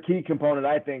 the other key component,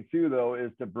 I think too, though,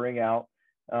 is to bring out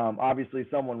obviously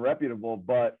someone reputable,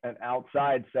 but an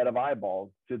outside set of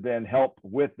eyeballs to then help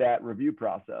with that review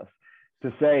process,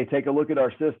 to say, take a look at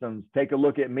our systems, take a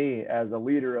look at me as a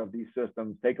leader of these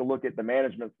systems, take a look at the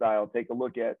management style, take a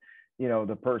look at,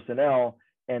 the personnel,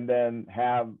 and then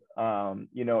have,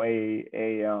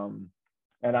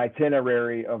 an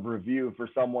itinerary of review for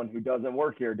someone who doesn't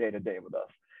work here day to day with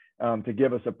us, to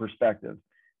give us a perspective.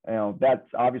 That's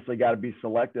obviously got to be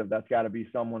selective. That's got to be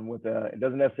someone with it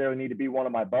doesn't necessarily need to be one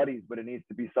of my buddies, but it needs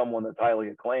to be someone that's highly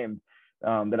acclaimed,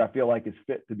 that I feel like is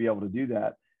fit to be able to do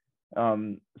that.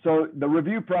 So the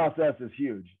review process is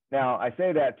huge. Now I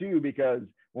say that too, because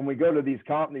when we go to these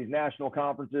national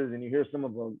conferences and you hear some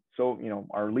of them,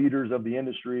 our leaders of the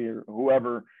industry or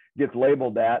whoever gets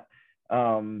labeled that,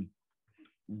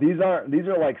 these are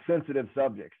like sensitive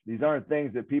subjects. These aren't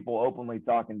things that people openly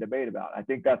talk and debate about. I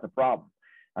think that's a problem.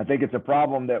 I think it's a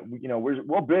problem that,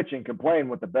 we'll bitch and complain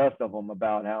with the best of them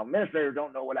about how administrators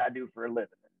don't know what I do for a living.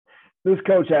 this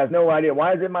coach has no idea.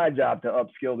 Why is it my job to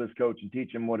upskill this coach and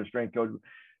teach him what a strength coach?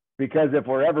 Because if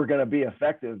we're ever going to be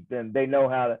effective, then they know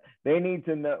how to, they need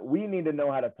to know, we need to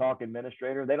know how to talk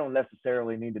administrator. They don't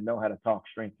necessarily need to know how to talk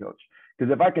strength coach.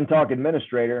 Because if I can talk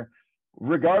administrator,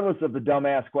 regardless of the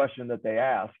dumbass question that they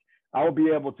ask, I'll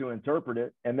be able to interpret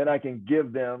it. And then I can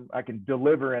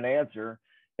deliver an answer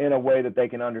in a way that they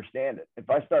can understand it. If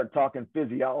I start talking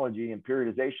physiology and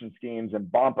periodization schemes and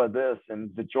BAMPA this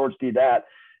and the George T that,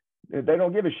 they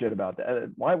don't give a shit about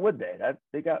that. Why would they?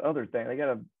 They got other things. They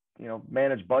got to,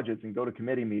 manage budgets and go to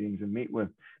committee meetings and meet with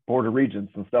board of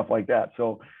regents and stuff like that.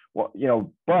 So,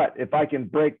 but if I can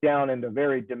break down into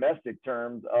very domestic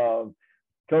terms of,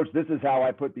 coach, this is how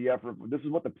I put the effort. This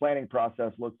is what the planning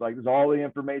process looks like. This is all the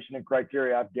information and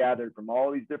criteria I've gathered from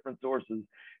all these different sources.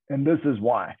 And this is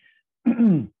why.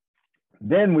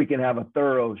 Then we can have a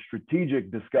thorough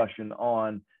strategic discussion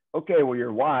on, okay, well,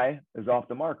 your why is off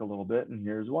the mark a little bit, and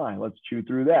here's why. Let's chew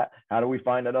through that. How do we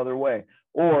find another way?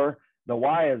 Or the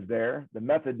why is there. The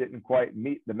method didn't quite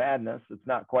meet the madness. It's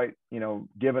not quite,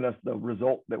 giving us the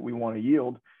result that we want to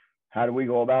yield. How do we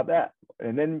go about that?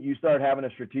 And then you start having a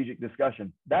strategic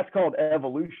discussion. That's called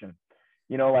evolution.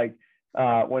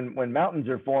 When mountains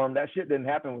are formed, that shit didn't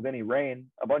happen with any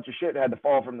rain. A bunch of shit had to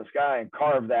fall from the sky and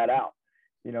carve that out.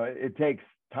 It takes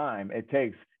time. It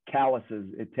takes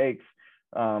calluses. It takes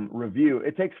review.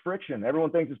 It takes friction. Everyone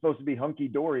thinks it's supposed to be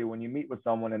hunky-dory when you meet with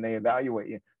someone and they evaluate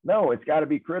you. No, it's got to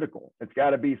be critical. It's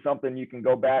got to be something you can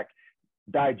go back,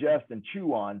 digest, and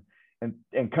chew on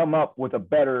and come up with a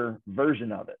better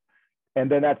version of it. And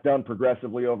then that's done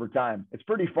progressively over time. It's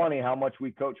pretty funny how much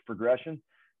we coach progression,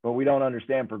 but we don't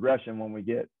understand progression when we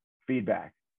get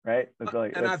feedback, right? It's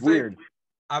like, it's weird.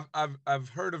 I've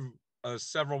heard of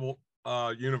several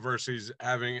universities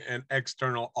having an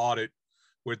external audit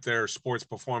with their sports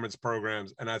performance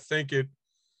programs. And I think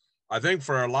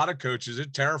for a lot of coaches,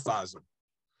 it terrifies them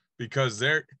because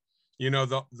they're,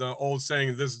 the old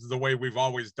saying, this is the way we've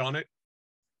always done it.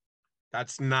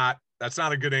 That's not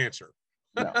a good answer.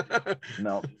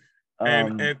 No.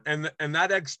 And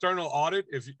that external audit,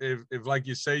 if like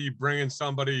you say, you bring in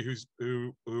somebody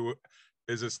who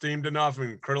is esteemed enough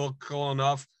and critical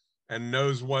enough and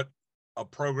knows what a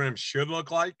program should look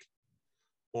like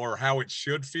or how it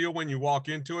should feel when you walk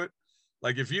into it.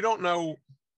 Like if you don't know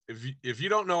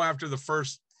after the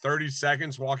first 30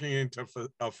 seconds walking into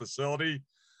a facility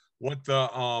what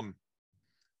the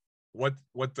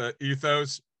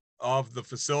ethos of the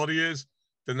facility is,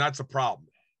 then that's a problem.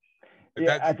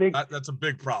 Yeah, I think that's a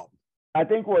big problem. I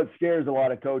think what scares a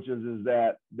lot of coaches is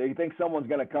that they think someone's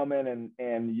going to come in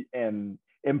and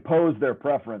impose their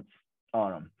preference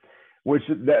on them, which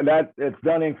that it's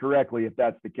done incorrectly if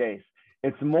that's the case.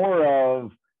 It's more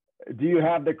of, do you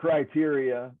have the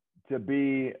criteria to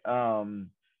be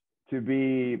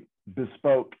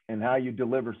bespoke in how you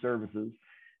deliver services?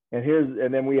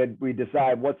 And then we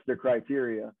decide what's the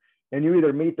criteria. And you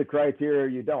either meet the criteria or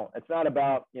you don't. It's not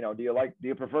about, do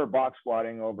you prefer box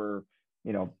squatting over,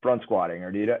 front squatting,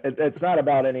 or it's not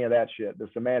about any of that shit, the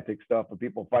semantic stuff of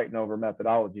people fighting over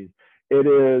methodologies. It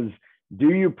is, do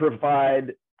you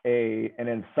provide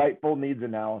an insightful needs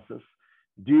analysis?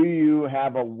 Do you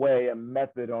have a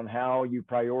method on how you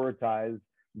prioritize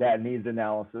that needs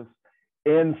analysis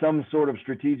in some sort of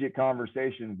strategic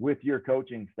conversation with your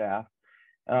coaching staff?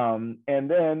 And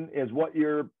then is what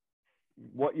you're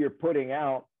putting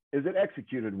out, is it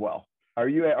executed well? Are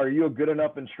you a good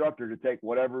enough instructor to take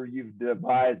whatever you've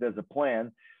devised as a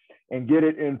plan and get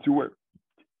it into where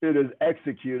it is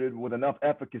executed with enough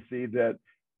efficacy that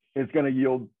it's going to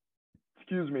yield,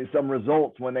 some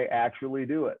results when they actually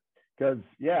do it? Because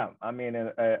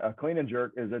a clean and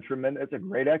jerk is it's a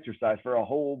great exercise for a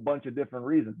whole bunch of different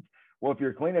reasons. Well, if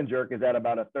your clean and jerk is at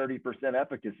about a 30%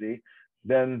 efficacy,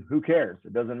 then who cares?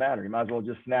 It doesn't matter. You might as well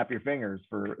just snap your fingers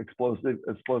for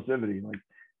explosivity. Like,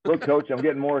 look, coach, I'm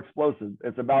getting more explosive.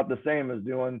 It's about the same as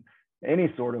doing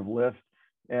any sort of lift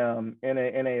in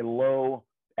a low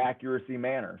accuracy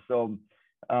manner. So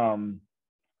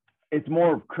it's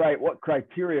more what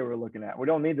criteria we're looking at. We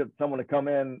don't need someone to come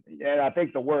in. And I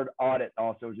think the word audit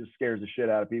also just scares the shit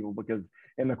out of people, because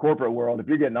in the corporate world, if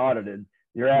you're getting audited,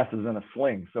 your ass is in a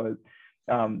sling. So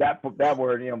that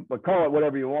word, but call it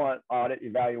whatever you want, audit,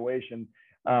 evaluation.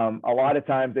 A lot of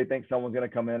times they think someone's going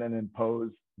to come in and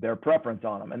impose their preference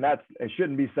on them. And it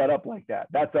shouldn't be set up like that.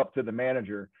 That's up to the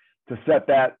manager to set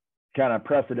that kind of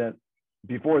precedent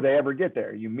before they ever get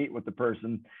there. You meet with the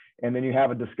person and then you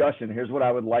have a discussion. Here's what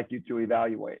I would like you to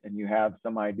evaluate. And you have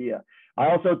some idea. I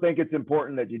also think it's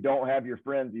important that you don't have your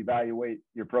friends evaluate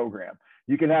your program.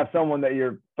 You can have someone that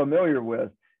you're familiar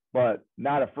with but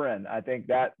not a friend. I think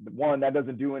that that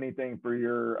doesn't do anything for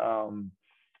your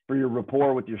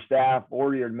rapport with your staff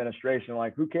or your administration.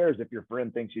 Like, who cares if your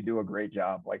friend thinks you do a great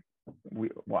job? Like,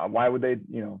 why would they,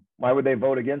 why would they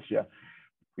vote against you?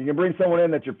 You can bring someone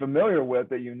in that you're familiar with,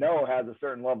 that has a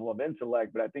certain level of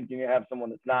intellect, but I think you need to have someone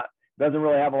that's doesn't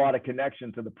really have a lot of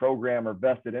connection to the program or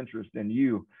vested interest in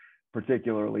you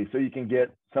particularly, so you can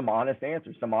get some honest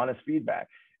answers, some honest feedback,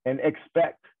 and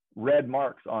expect red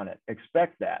marks on it.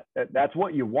 Expect that. That's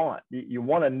what you want. You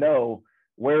want to know,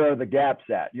 where are the gaps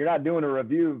at? You're not doing a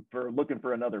review for looking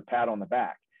for another pat on the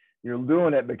back. You're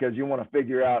doing it because you want to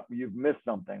figure out, you've missed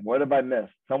something. What have I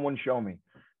missed? Someone show me.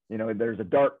 There's a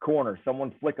dark corner.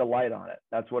 Someone flick a light on it.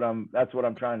 That's what I'm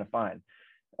trying to find.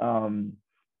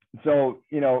 So,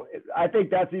 I think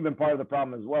that's even part of the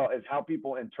problem as well, is how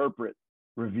people interpret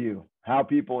review, how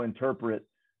people interpret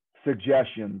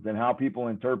suggestions, and how people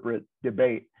interpret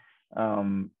debate.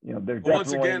 There's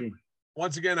definitely.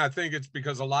 Once again, I think it's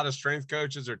because a lot of strength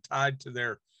coaches are tied to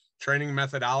their training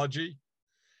methodology,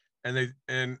 and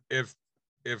if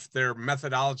their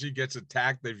methodology gets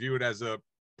attacked, they view it as a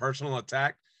personal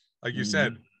attack. Like you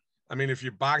said, I mean, if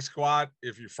you box squat,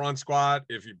 if you front squat,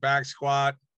 if you back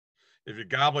squat, if you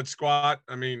goblet squat,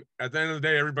 I mean, at the end of the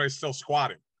day, everybody's still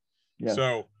squatting. Yeah.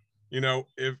 So,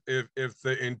 if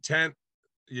the intent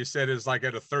you said is like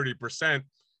at a 30%,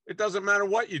 it doesn't matter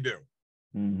what you do.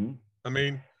 I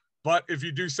mean, but if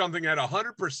you do something at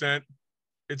 100%,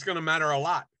 it's going to matter a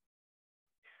lot.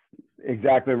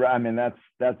 Exactly right. I mean,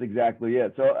 that's exactly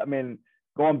it. So, I mean,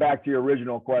 going back to your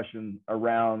original question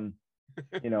around,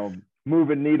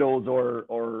 moving needles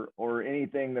or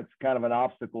anything that's kind of an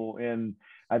obstacle in,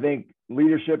 I think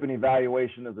leadership and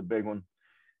evaluation is a big one.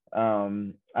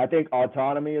 I think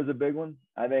autonomy is a big one.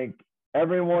 I think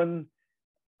everyone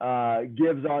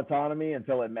gives autonomy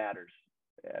until it matters.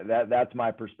 That's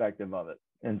my perspective of it.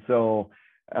 And so,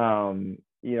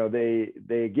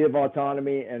 they give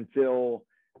autonomy until,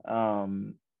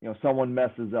 someone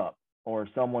messes up or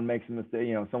someone makes a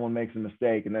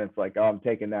mistake, and then it's like, oh, I'm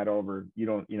taking that over. You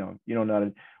don't know how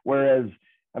to. Whereas,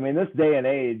 I mean, this day and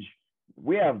age,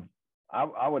 we have,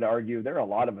 I would argue, there are a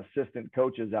lot of assistant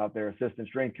coaches out there, assistant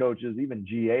strength coaches, even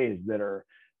GAs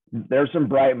there's some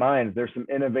bright minds. There's some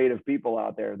innovative people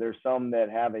out there. There's some that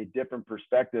have a different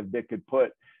perspective that could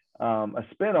put a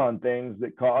spin on things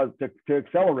that cause to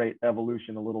accelerate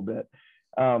evolution a little bit.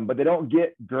 But they don't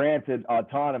get granted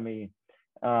autonomy.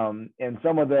 And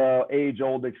some of the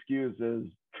age-old excuses,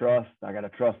 trust, I got to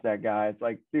trust that guy. It's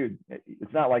like, dude,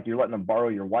 it's not like you're letting them borrow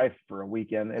your wife for a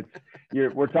weekend.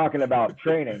 We're talking about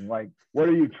training. Like, what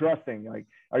are you trusting? Like,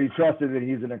 are you trusting that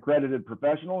he's an accredited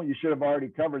professional? You should have already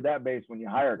covered that base when you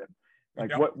hired him.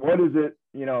 Like, yep. What is it,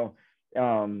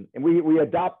 and we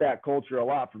adopt that culture a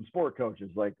lot from sport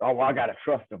coaches. Like, oh, well, I got to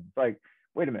trust him. It's like,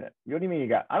 wait a minute. What do you mean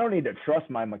I don't need to trust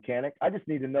my mechanic. I just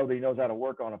need to know that he knows how to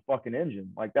work on a fucking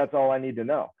engine. Like, that's all I need to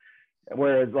know.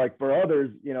 Whereas, like, for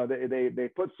others, they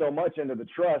put so much into the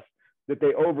trust that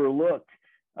they overlook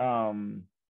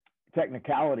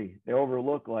technicality. They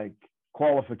overlook, like,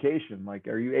 qualification. Like,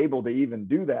 are you able to even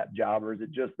do that job? Or is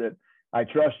it just that I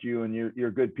trust you and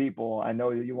you're good people. I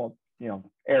know that you won't,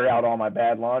 air out all my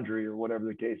bad laundry or whatever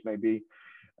the case may be.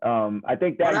 I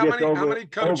think that gets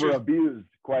over abused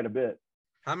quite a bit.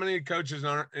 How many coaches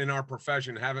in our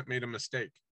profession haven't made a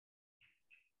mistake?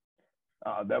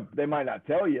 They might not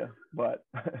tell you, but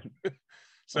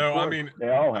so I mean, they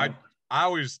all have. I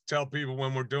always tell people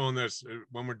when we're doing this,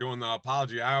 when we're doing the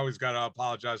apology, I always got to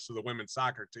apologize to the women's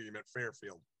soccer team at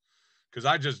Fairfield, because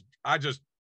I just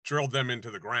drilled them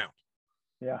into the ground.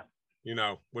 Yeah.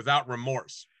 Without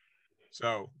remorse.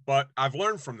 So, but I've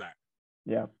learned from that.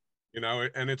 Yeah.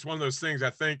 And it's one of those things. I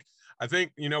think,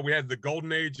 we had the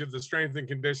golden age of the strength and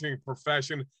conditioning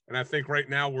profession. And I think right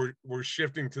now we're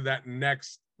shifting to that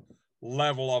next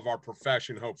level of our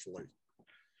profession, hopefully.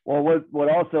 Well, what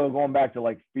also, going back to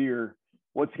like fear,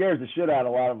 what scares the shit out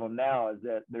of a lot of them now is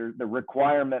that the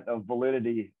requirement of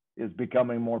validity is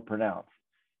becoming more pronounced.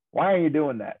 Why are you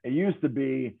doing that? It used to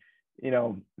be,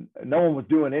 no one was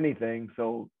doing anything.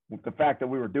 So the fact that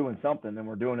we were doing something and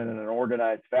we're doing it in an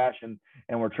organized fashion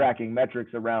and we're tracking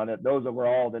metrics around it, those were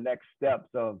all the next steps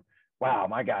of, wow,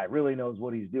 my guy really knows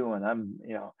what he's doing.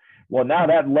 Well, now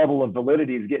that level of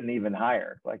validity is getting even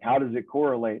higher. Like, how does it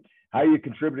correlate? How are you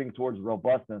contributing towards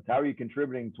robustness? How are you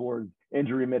contributing towards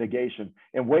injury mitigation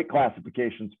in weight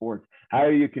classification sports? How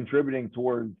are you contributing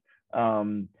towards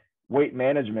weight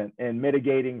management and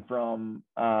mitigating from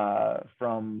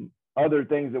other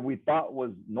things that we thought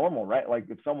was normal, right? Like,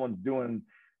 if someone's doing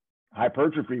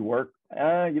hypertrophy work,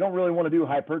 you don't really want to do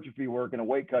hypertrophy work in a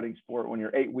weight cutting sport when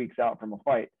you're 8 weeks out from a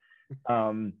fight.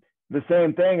 the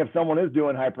same thing, if someone is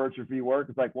doing hypertrophy work,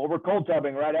 it's like, well, we're cold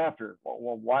tubbing right after.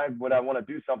 Well, why would I want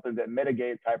to do something that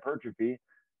mitigates hypertrophy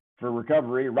for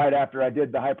recovery right after I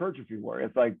did the hypertrophy work?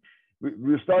 It's like,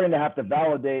 we're starting to have to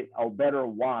validate a better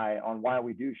why on why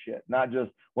we do shit, not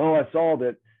just, well, I saw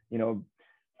that, you know,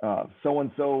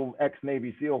 so-and-so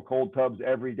ex-Navy SEAL cold tubs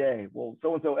every day. Well,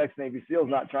 so-and-so ex-Navy SEAL is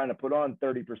not trying to put on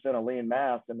 30% of lean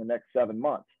mass in the next 7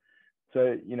 months.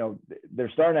 So, you know, they're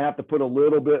starting to have to put a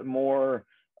little bit more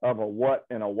of a what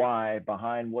and a why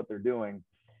behind what they're doing,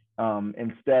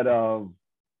 instead of,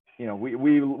 you know,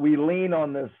 we lean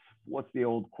on this, what's the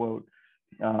old quote?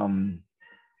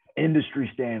 Industry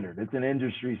standard. It's an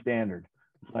industry standard.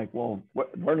 It's like, well,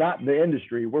 we're not the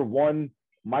industry. We're one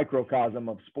microcosm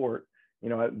of sport. You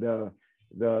know,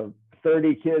 the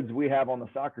 30 kids we have on the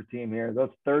soccer team here, those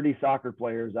 30 soccer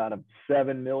players out of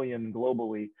 7 million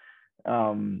globally.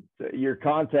 Your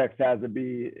context has to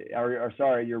be, or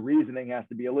sorry, your reasoning has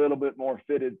to be a little bit more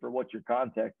fitted for what your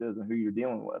context is and who you're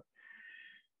dealing with.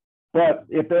 But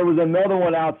if there was another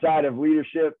one outside of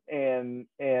leadership and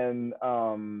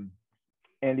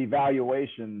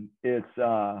evaluation, it's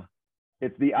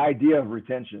the idea of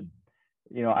retention.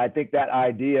 You know, I think that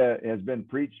idea has been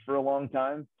preached for a long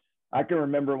time. I can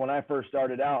remember when I first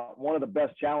started out, one of the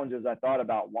best challenges I thought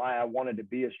about why I wanted to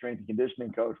be a strength and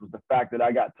conditioning coach was the fact that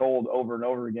I got told over and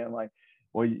over again, like,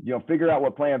 well, you know, figure out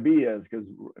what plan B is, because,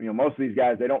 you know, most of these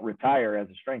guys, they don't retire as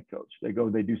a strength coach. They go,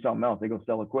 they do something else. They go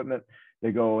sell equipment.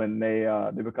 They go and they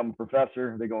become a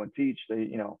professor. They go and teach. They,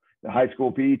 you know, the high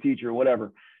school PE teacher,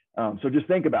 whatever. So just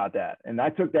think about that. And I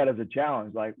took that as a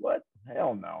challenge. Like, what?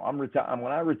 Hell no.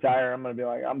 When I retire, I'm going to be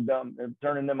like, I'm done. I'm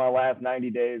turning in my last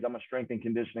 90 days. I'm a strength and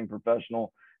conditioning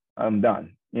professional. I'm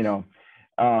done, you know?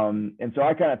 And so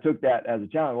I kind of took that as a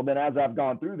challenge. Well, then as I've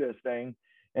gone through this thing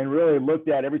and really looked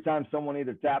at every time someone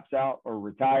either taps out or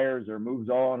retires or moves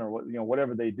on or what, you know,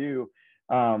 whatever they do,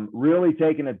 really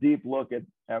taking a deep look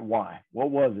at why. What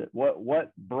was it?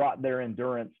 What brought their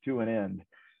endurance to an end?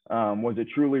 Was it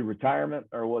truly retirement,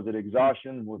 or was it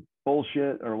exhaustion with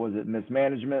bullshit, or was it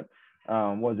mismanagement?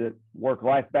 Was it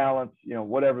work-life balance? You know,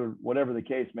 whatever the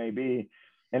case may be.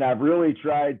 And I've really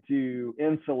tried to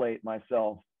insulate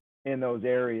myself in those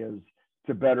areas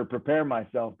to better prepare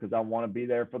myself, because I want to be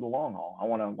there for the long haul. I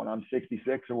want to, when I'm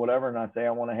 66 or whatever, and I say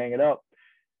I want to hang it up,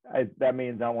 that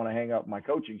means I want to hang up my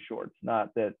coaching shorts,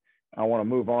 not that I want to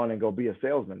move on and go be a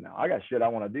salesman now. I got shit I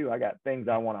want to do. I got things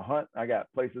I want to hunt. I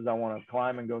got places I want to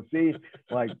climb and go see.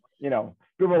 Like, you know,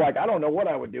 people are like, I don't know what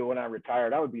I would do when I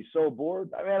retired. I would be so bored.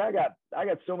 I mean, I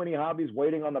got so many hobbies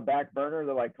waiting on the back burner.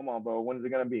 They're like, come on, bro, when is it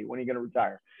going to be? When are you going to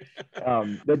retire?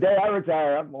 The day I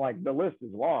retire, I'm like, the list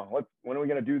is long. When are we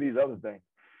going to do these other things?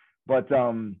 But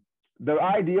the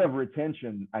idea of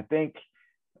retention, I think,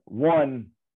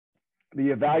 one, the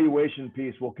evaluation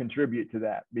piece will contribute to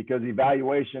that, because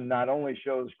evaluation not only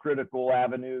shows critical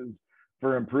avenues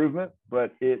for improvement,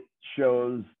 but it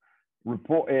shows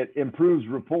rapport. It improves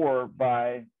rapport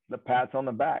by the pats on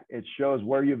the back. It shows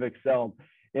where you've excelled.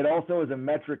 It also is a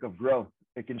metric of growth.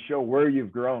 It can show where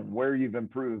you've grown, where you've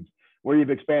improved, where you've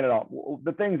expanded on.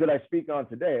 The things that I speak on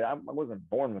today, I wasn't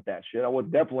born with that shit.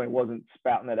 Definitely wasn't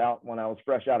spouting it out when I was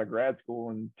fresh out of grad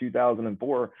school in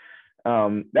 2004.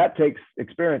 That takes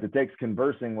experience. It takes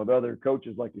conversing with other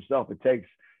coaches like yourself. It takes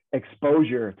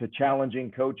exposure to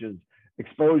challenging coaches,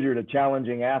 exposure to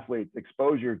challenging athletes,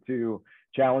 exposure to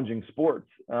challenging sports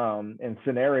and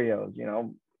scenarios, you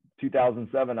know,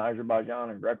 2007 Azerbaijan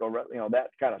and Greco, you know,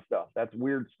 that kind of stuff. That's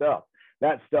weird stuff.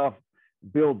 That stuff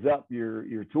builds up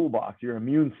your toolbox, your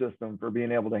immune system for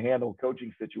being able to handle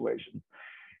coaching situations.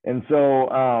 And so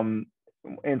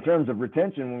in terms of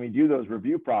retention, when we do those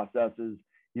review processes,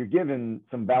 you're given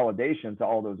some validation to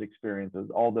all those experiences,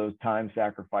 all those time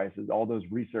sacrifices, all those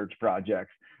research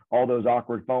projects, all those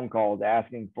awkward phone calls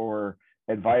asking for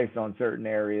advice on certain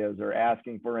areas, or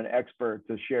asking for an expert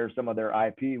to share some of their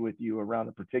IP with you around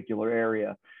a particular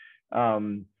area.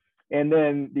 And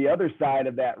then the other side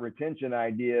of that retention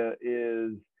idea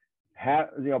is,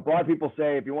 you know, a lot of people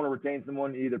say if you want to retain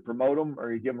someone, you either promote them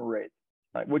or you give them a raise,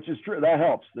 which is true. That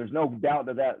helps. There's no doubt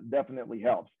that definitely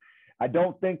helps. I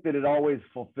don't think that it always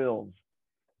fulfills.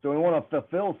 So when you want to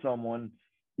fulfill someone,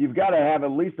 you've got to have at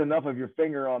least enough of your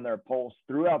finger on their pulse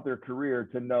throughout their career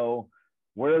to know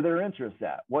where their interests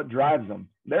at, what drives them.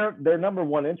 Their number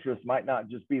one interest might not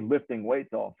just be lifting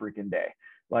weights all freaking day.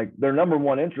 Like, their number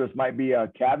one interest might be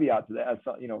a caveat to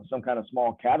that, you know, some kind of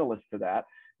small catalyst to that,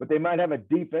 but they might have a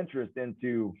deep interest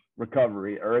into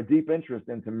recovery, or a deep interest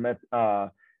into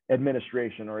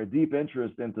administration, or a deep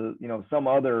interest into, you know, some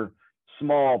other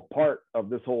small part of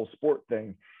this whole sport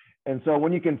thing. And so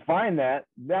when you can find that,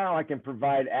 now I can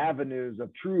provide avenues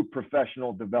of true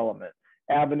professional development,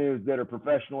 avenues that are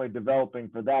professionally developing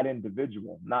for that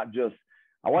individual, not just,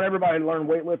 I want everybody to learn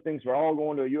weightlifting. So we're all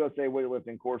going to a USA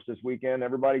weightlifting course this weekend.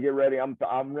 Everybody get ready. I'm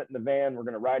renting the van. We're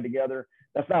going to ride together.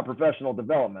 That's not professional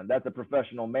development. That's a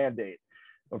professional mandate.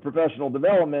 A professional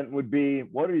development would be,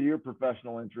 what are your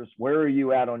professional interests? Where are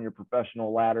you at on your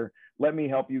professional ladder? Let me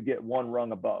help you get one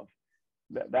rung above.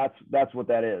 That's what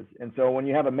that is. And so when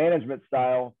you have a management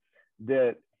style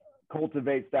that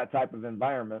cultivates that type of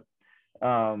environment,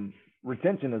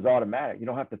 retention is automatic. You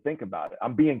don't have to think about it.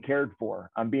 I'm being cared for.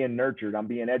 I'm being nurtured. I'm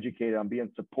being educated. I'm being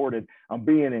supported. I'm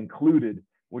being included,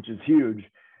 which is huge.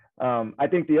 I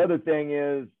think the other thing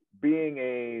is being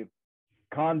a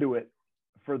conduit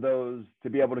for those to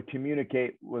be able to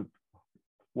communicate with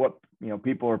what, you know,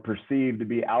 people are perceived to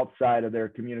be outside of their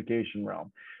communication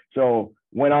realm. So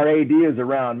when our AD is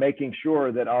around, making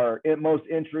sure that our most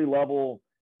entry level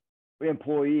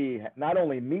employee not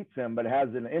only meets him, but has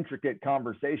an intricate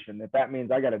conversation. If that means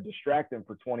I got to distract them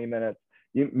for 20 minutes,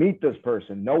 you meet this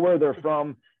person, know where they're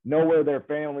from, know where their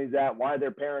family's at, why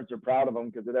their parents are proud of them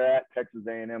because they're at Texas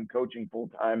A&M coaching full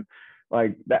time.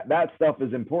 Like that stuff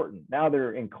is important. Now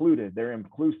they're included, they're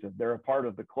inclusive, they're a part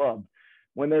of the club.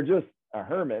 When they're just a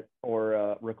hermit or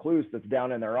a recluse that's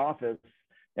down in their office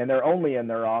and they're only in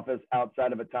their office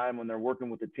outside of a time when they're working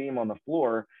with the team on the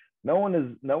floor, no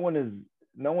one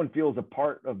feels a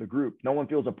part of the group. No one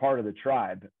feels a part of the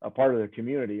tribe, a part of the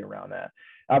community around that.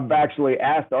 I've actually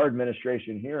asked our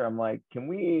administration here, I'm like, can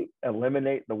we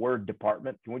eliminate the word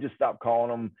department? Can we just stop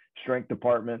calling them strength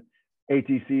department,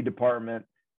 ATC department,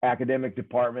 academic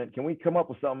department? Can we come up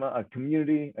with something, a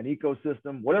community, an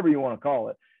ecosystem, whatever you want to call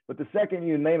it? But the second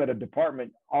you name it a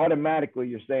department, automatically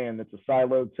you're saying it's a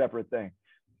siloed, separate thing.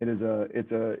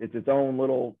 It's its own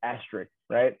little asterisk,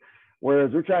 right?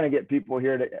 Whereas we're trying to get people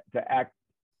here to act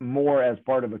more as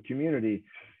part of a community.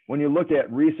 When you look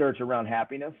at research around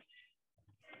happiness,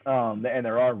 and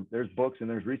there's books and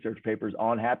there's research papers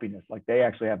on happiness. Like they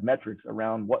actually have metrics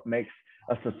around what makes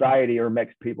a society or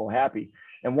makes people happy.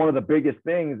 And one of the biggest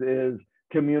things is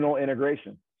communal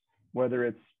integration, whether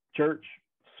it's church,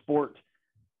 sport,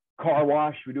 car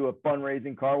wash. We do a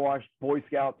fundraising car wash, Boy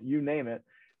Scouts, you name it.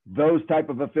 Those type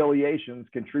of affiliations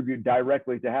contribute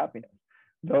directly to happiness.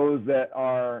 Those that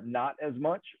are not as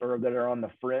much or that are on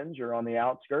the fringe or on the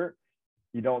outskirt,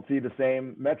 you don't see the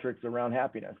same metrics around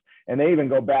happiness. And they even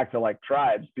go back to like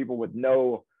tribes, people with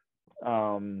no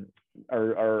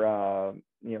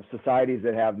societies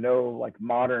that have no like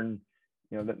modern,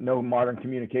 no modern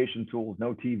communication tools,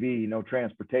 no TV, no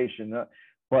transportation,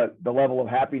 but the level of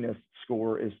happiness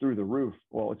score is through the roof.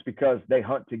 Well, it's because they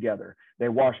hunt together, they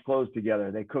wash clothes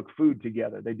together, they cook food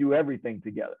together, they do everything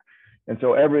together. And so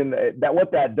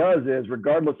what that does is,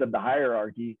 regardless of the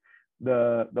hierarchy,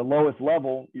 the lowest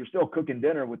level, you're still cooking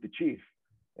dinner with the chief.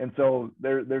 And so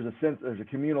there's a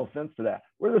communal sense to that.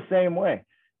 We're the same way.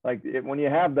 Like when you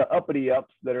have the uppity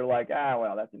ups that are like,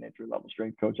 well, that's an entry level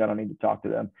strength coach, I don't need to talk to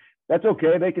them. That's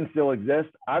okay. They can still exist.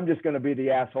 I'm just going to be the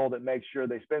asshole that makes sure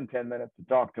they spend 10 minutes to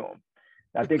talk to them.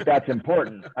 I think that's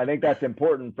important. I think that's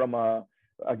important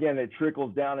again, it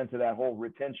trickles down into that whole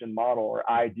retention model or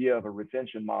idea of a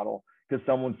retention model because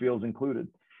someone feels included.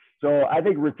 So I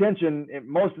think retention,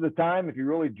 most of the time, if you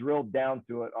really drill down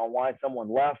to it on why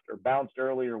someone left or bounced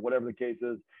early or whatever the case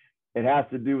is, it has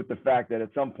to do with the fact that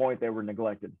at some point they were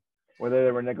neglected, whether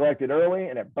they were neglected early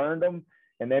and it burned them,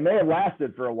 and they may have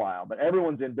lasted for a while, but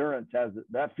everyone's endurance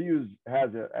that fuse has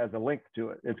a link to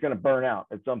it. It's going to burn out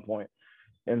at some point.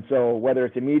 And so whether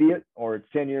it's immediate or it's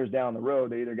 10 years down the road,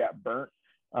 they either got burnt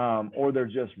or they're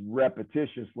just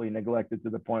repetitiously neglected to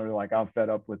the point where they're like, I'm fed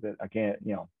up with it. I can't,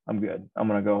 I'm good. I'm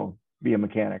going to go be a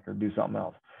mechanic or do something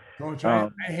else. Coach, I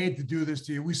hate to do this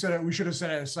to you. We should have set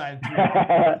it aside.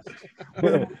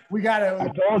 We got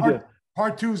to.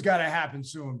 Part two's got to happen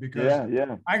soon because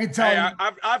I can tell you.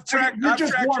 I've tracked. You're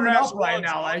just warming up right once,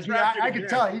 now. I can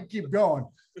tell you keep going.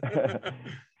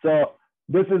 So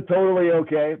this is totally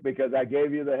okay because I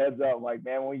gave you the heads up. Like,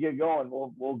 man, when we get going,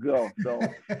 we'll go. So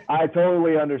I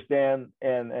totally understand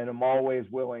and I'm always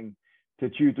willing to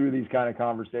chew through these kind of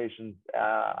conversations.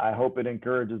 I hope it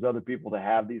encourages other people to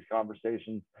have these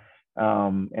conversations.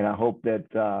 And I hope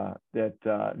that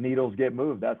needles get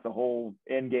moved. That's the whole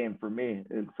end game for me.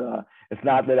 It's not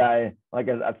that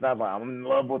it's not like I'm in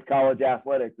love with college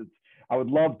athletics. I would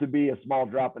love to be a small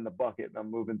drop in the bucket and I'm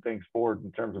moving things forward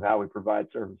in terms of how we provide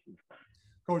services.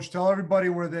 Coach, tell everybody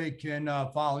where they can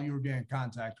follow you or get in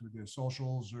contact with you,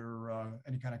 socials or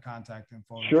any kind of contact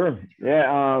info. Sure.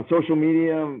 Yeah. Social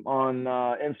media on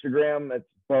Instagram, it's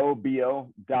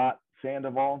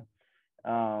bo.sandoval.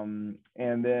 And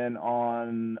then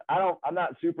I'm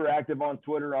not super active on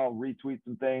Twitter. I'll retweet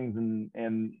some things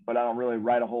but I don't really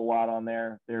write a whole lot on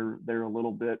there. They're a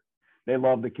little bit, they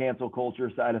love the cancel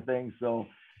culture side of things. So,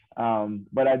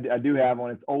 but I do have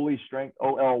one. It's Oly Strength,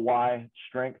 OLY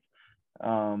Strength,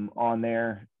 on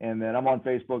there. And then I'm on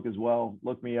Facebook as well.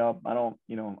 Look me up. I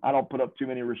don't put up too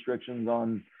many restrictions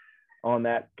on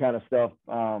that kind of stuff.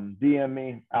 DM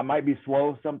me. I might be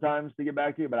slow sometimes to get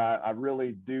back to you, but I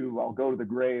really do. I'll go to the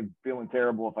grave feeling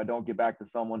terrible if I don't get back to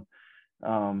someone.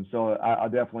 So I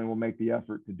definitely will make the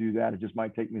effort to do that. It just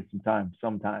might take me some time.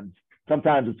 Sometimes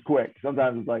it's quick.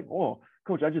 Sometimes it's like, oh,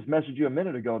 coach, I just messaged you a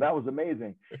minute ago. That was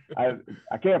amazing.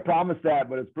 I can't promise that,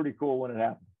 but it's pretty cool when it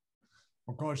happens.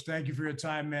 Well, Coach, thank you for your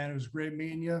time, man. It was great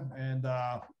meeting you. And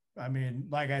I mean,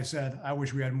 like I said, I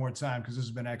wish we had more time because this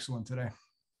has been excellent today.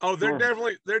 Oh, there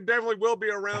definitely will be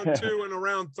a round 2 and a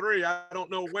round 3. I don't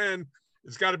know when.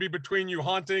 It's got to be between you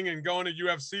hunting and going to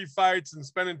UFC fights and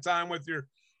spending time with your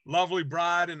lovely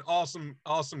bride and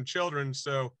awesome children.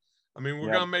 So, I mean,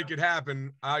 we're gonna make it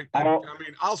happen. I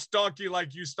mean, I'll stalk you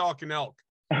like you stalk an elk.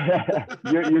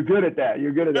 You're good at that.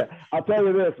 You're good at that. I'll tell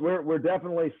you this: we're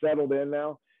definitely settled in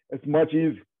now. It's much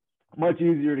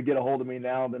easier to get a hold of me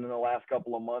now than in the last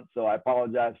couple of months. So I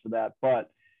apologize for that, but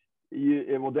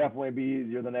it will definitely be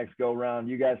easier the next go round.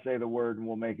 You guys say the word and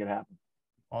we'll make it happen.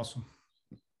 Awesome.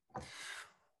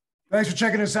 Thanks for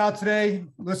checking us out today.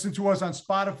 Listen to us on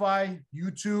Spotify,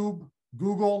 YouTube,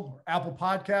 Google, Apple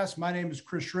Podcasts. My name is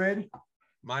Chris Schrade.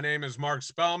 My name is Mark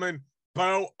Spellman.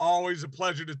 Bo, always a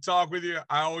pleasure to talk with you.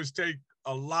 I always take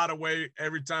a lot away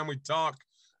every time we talk.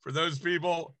 For those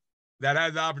people that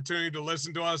had the opportunity to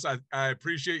listen to us, I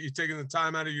appreciate you taking the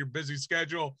time out of your busy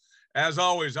schedule. As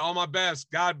always, all my best.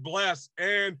 God bless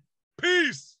and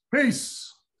peace.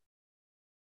 Peace.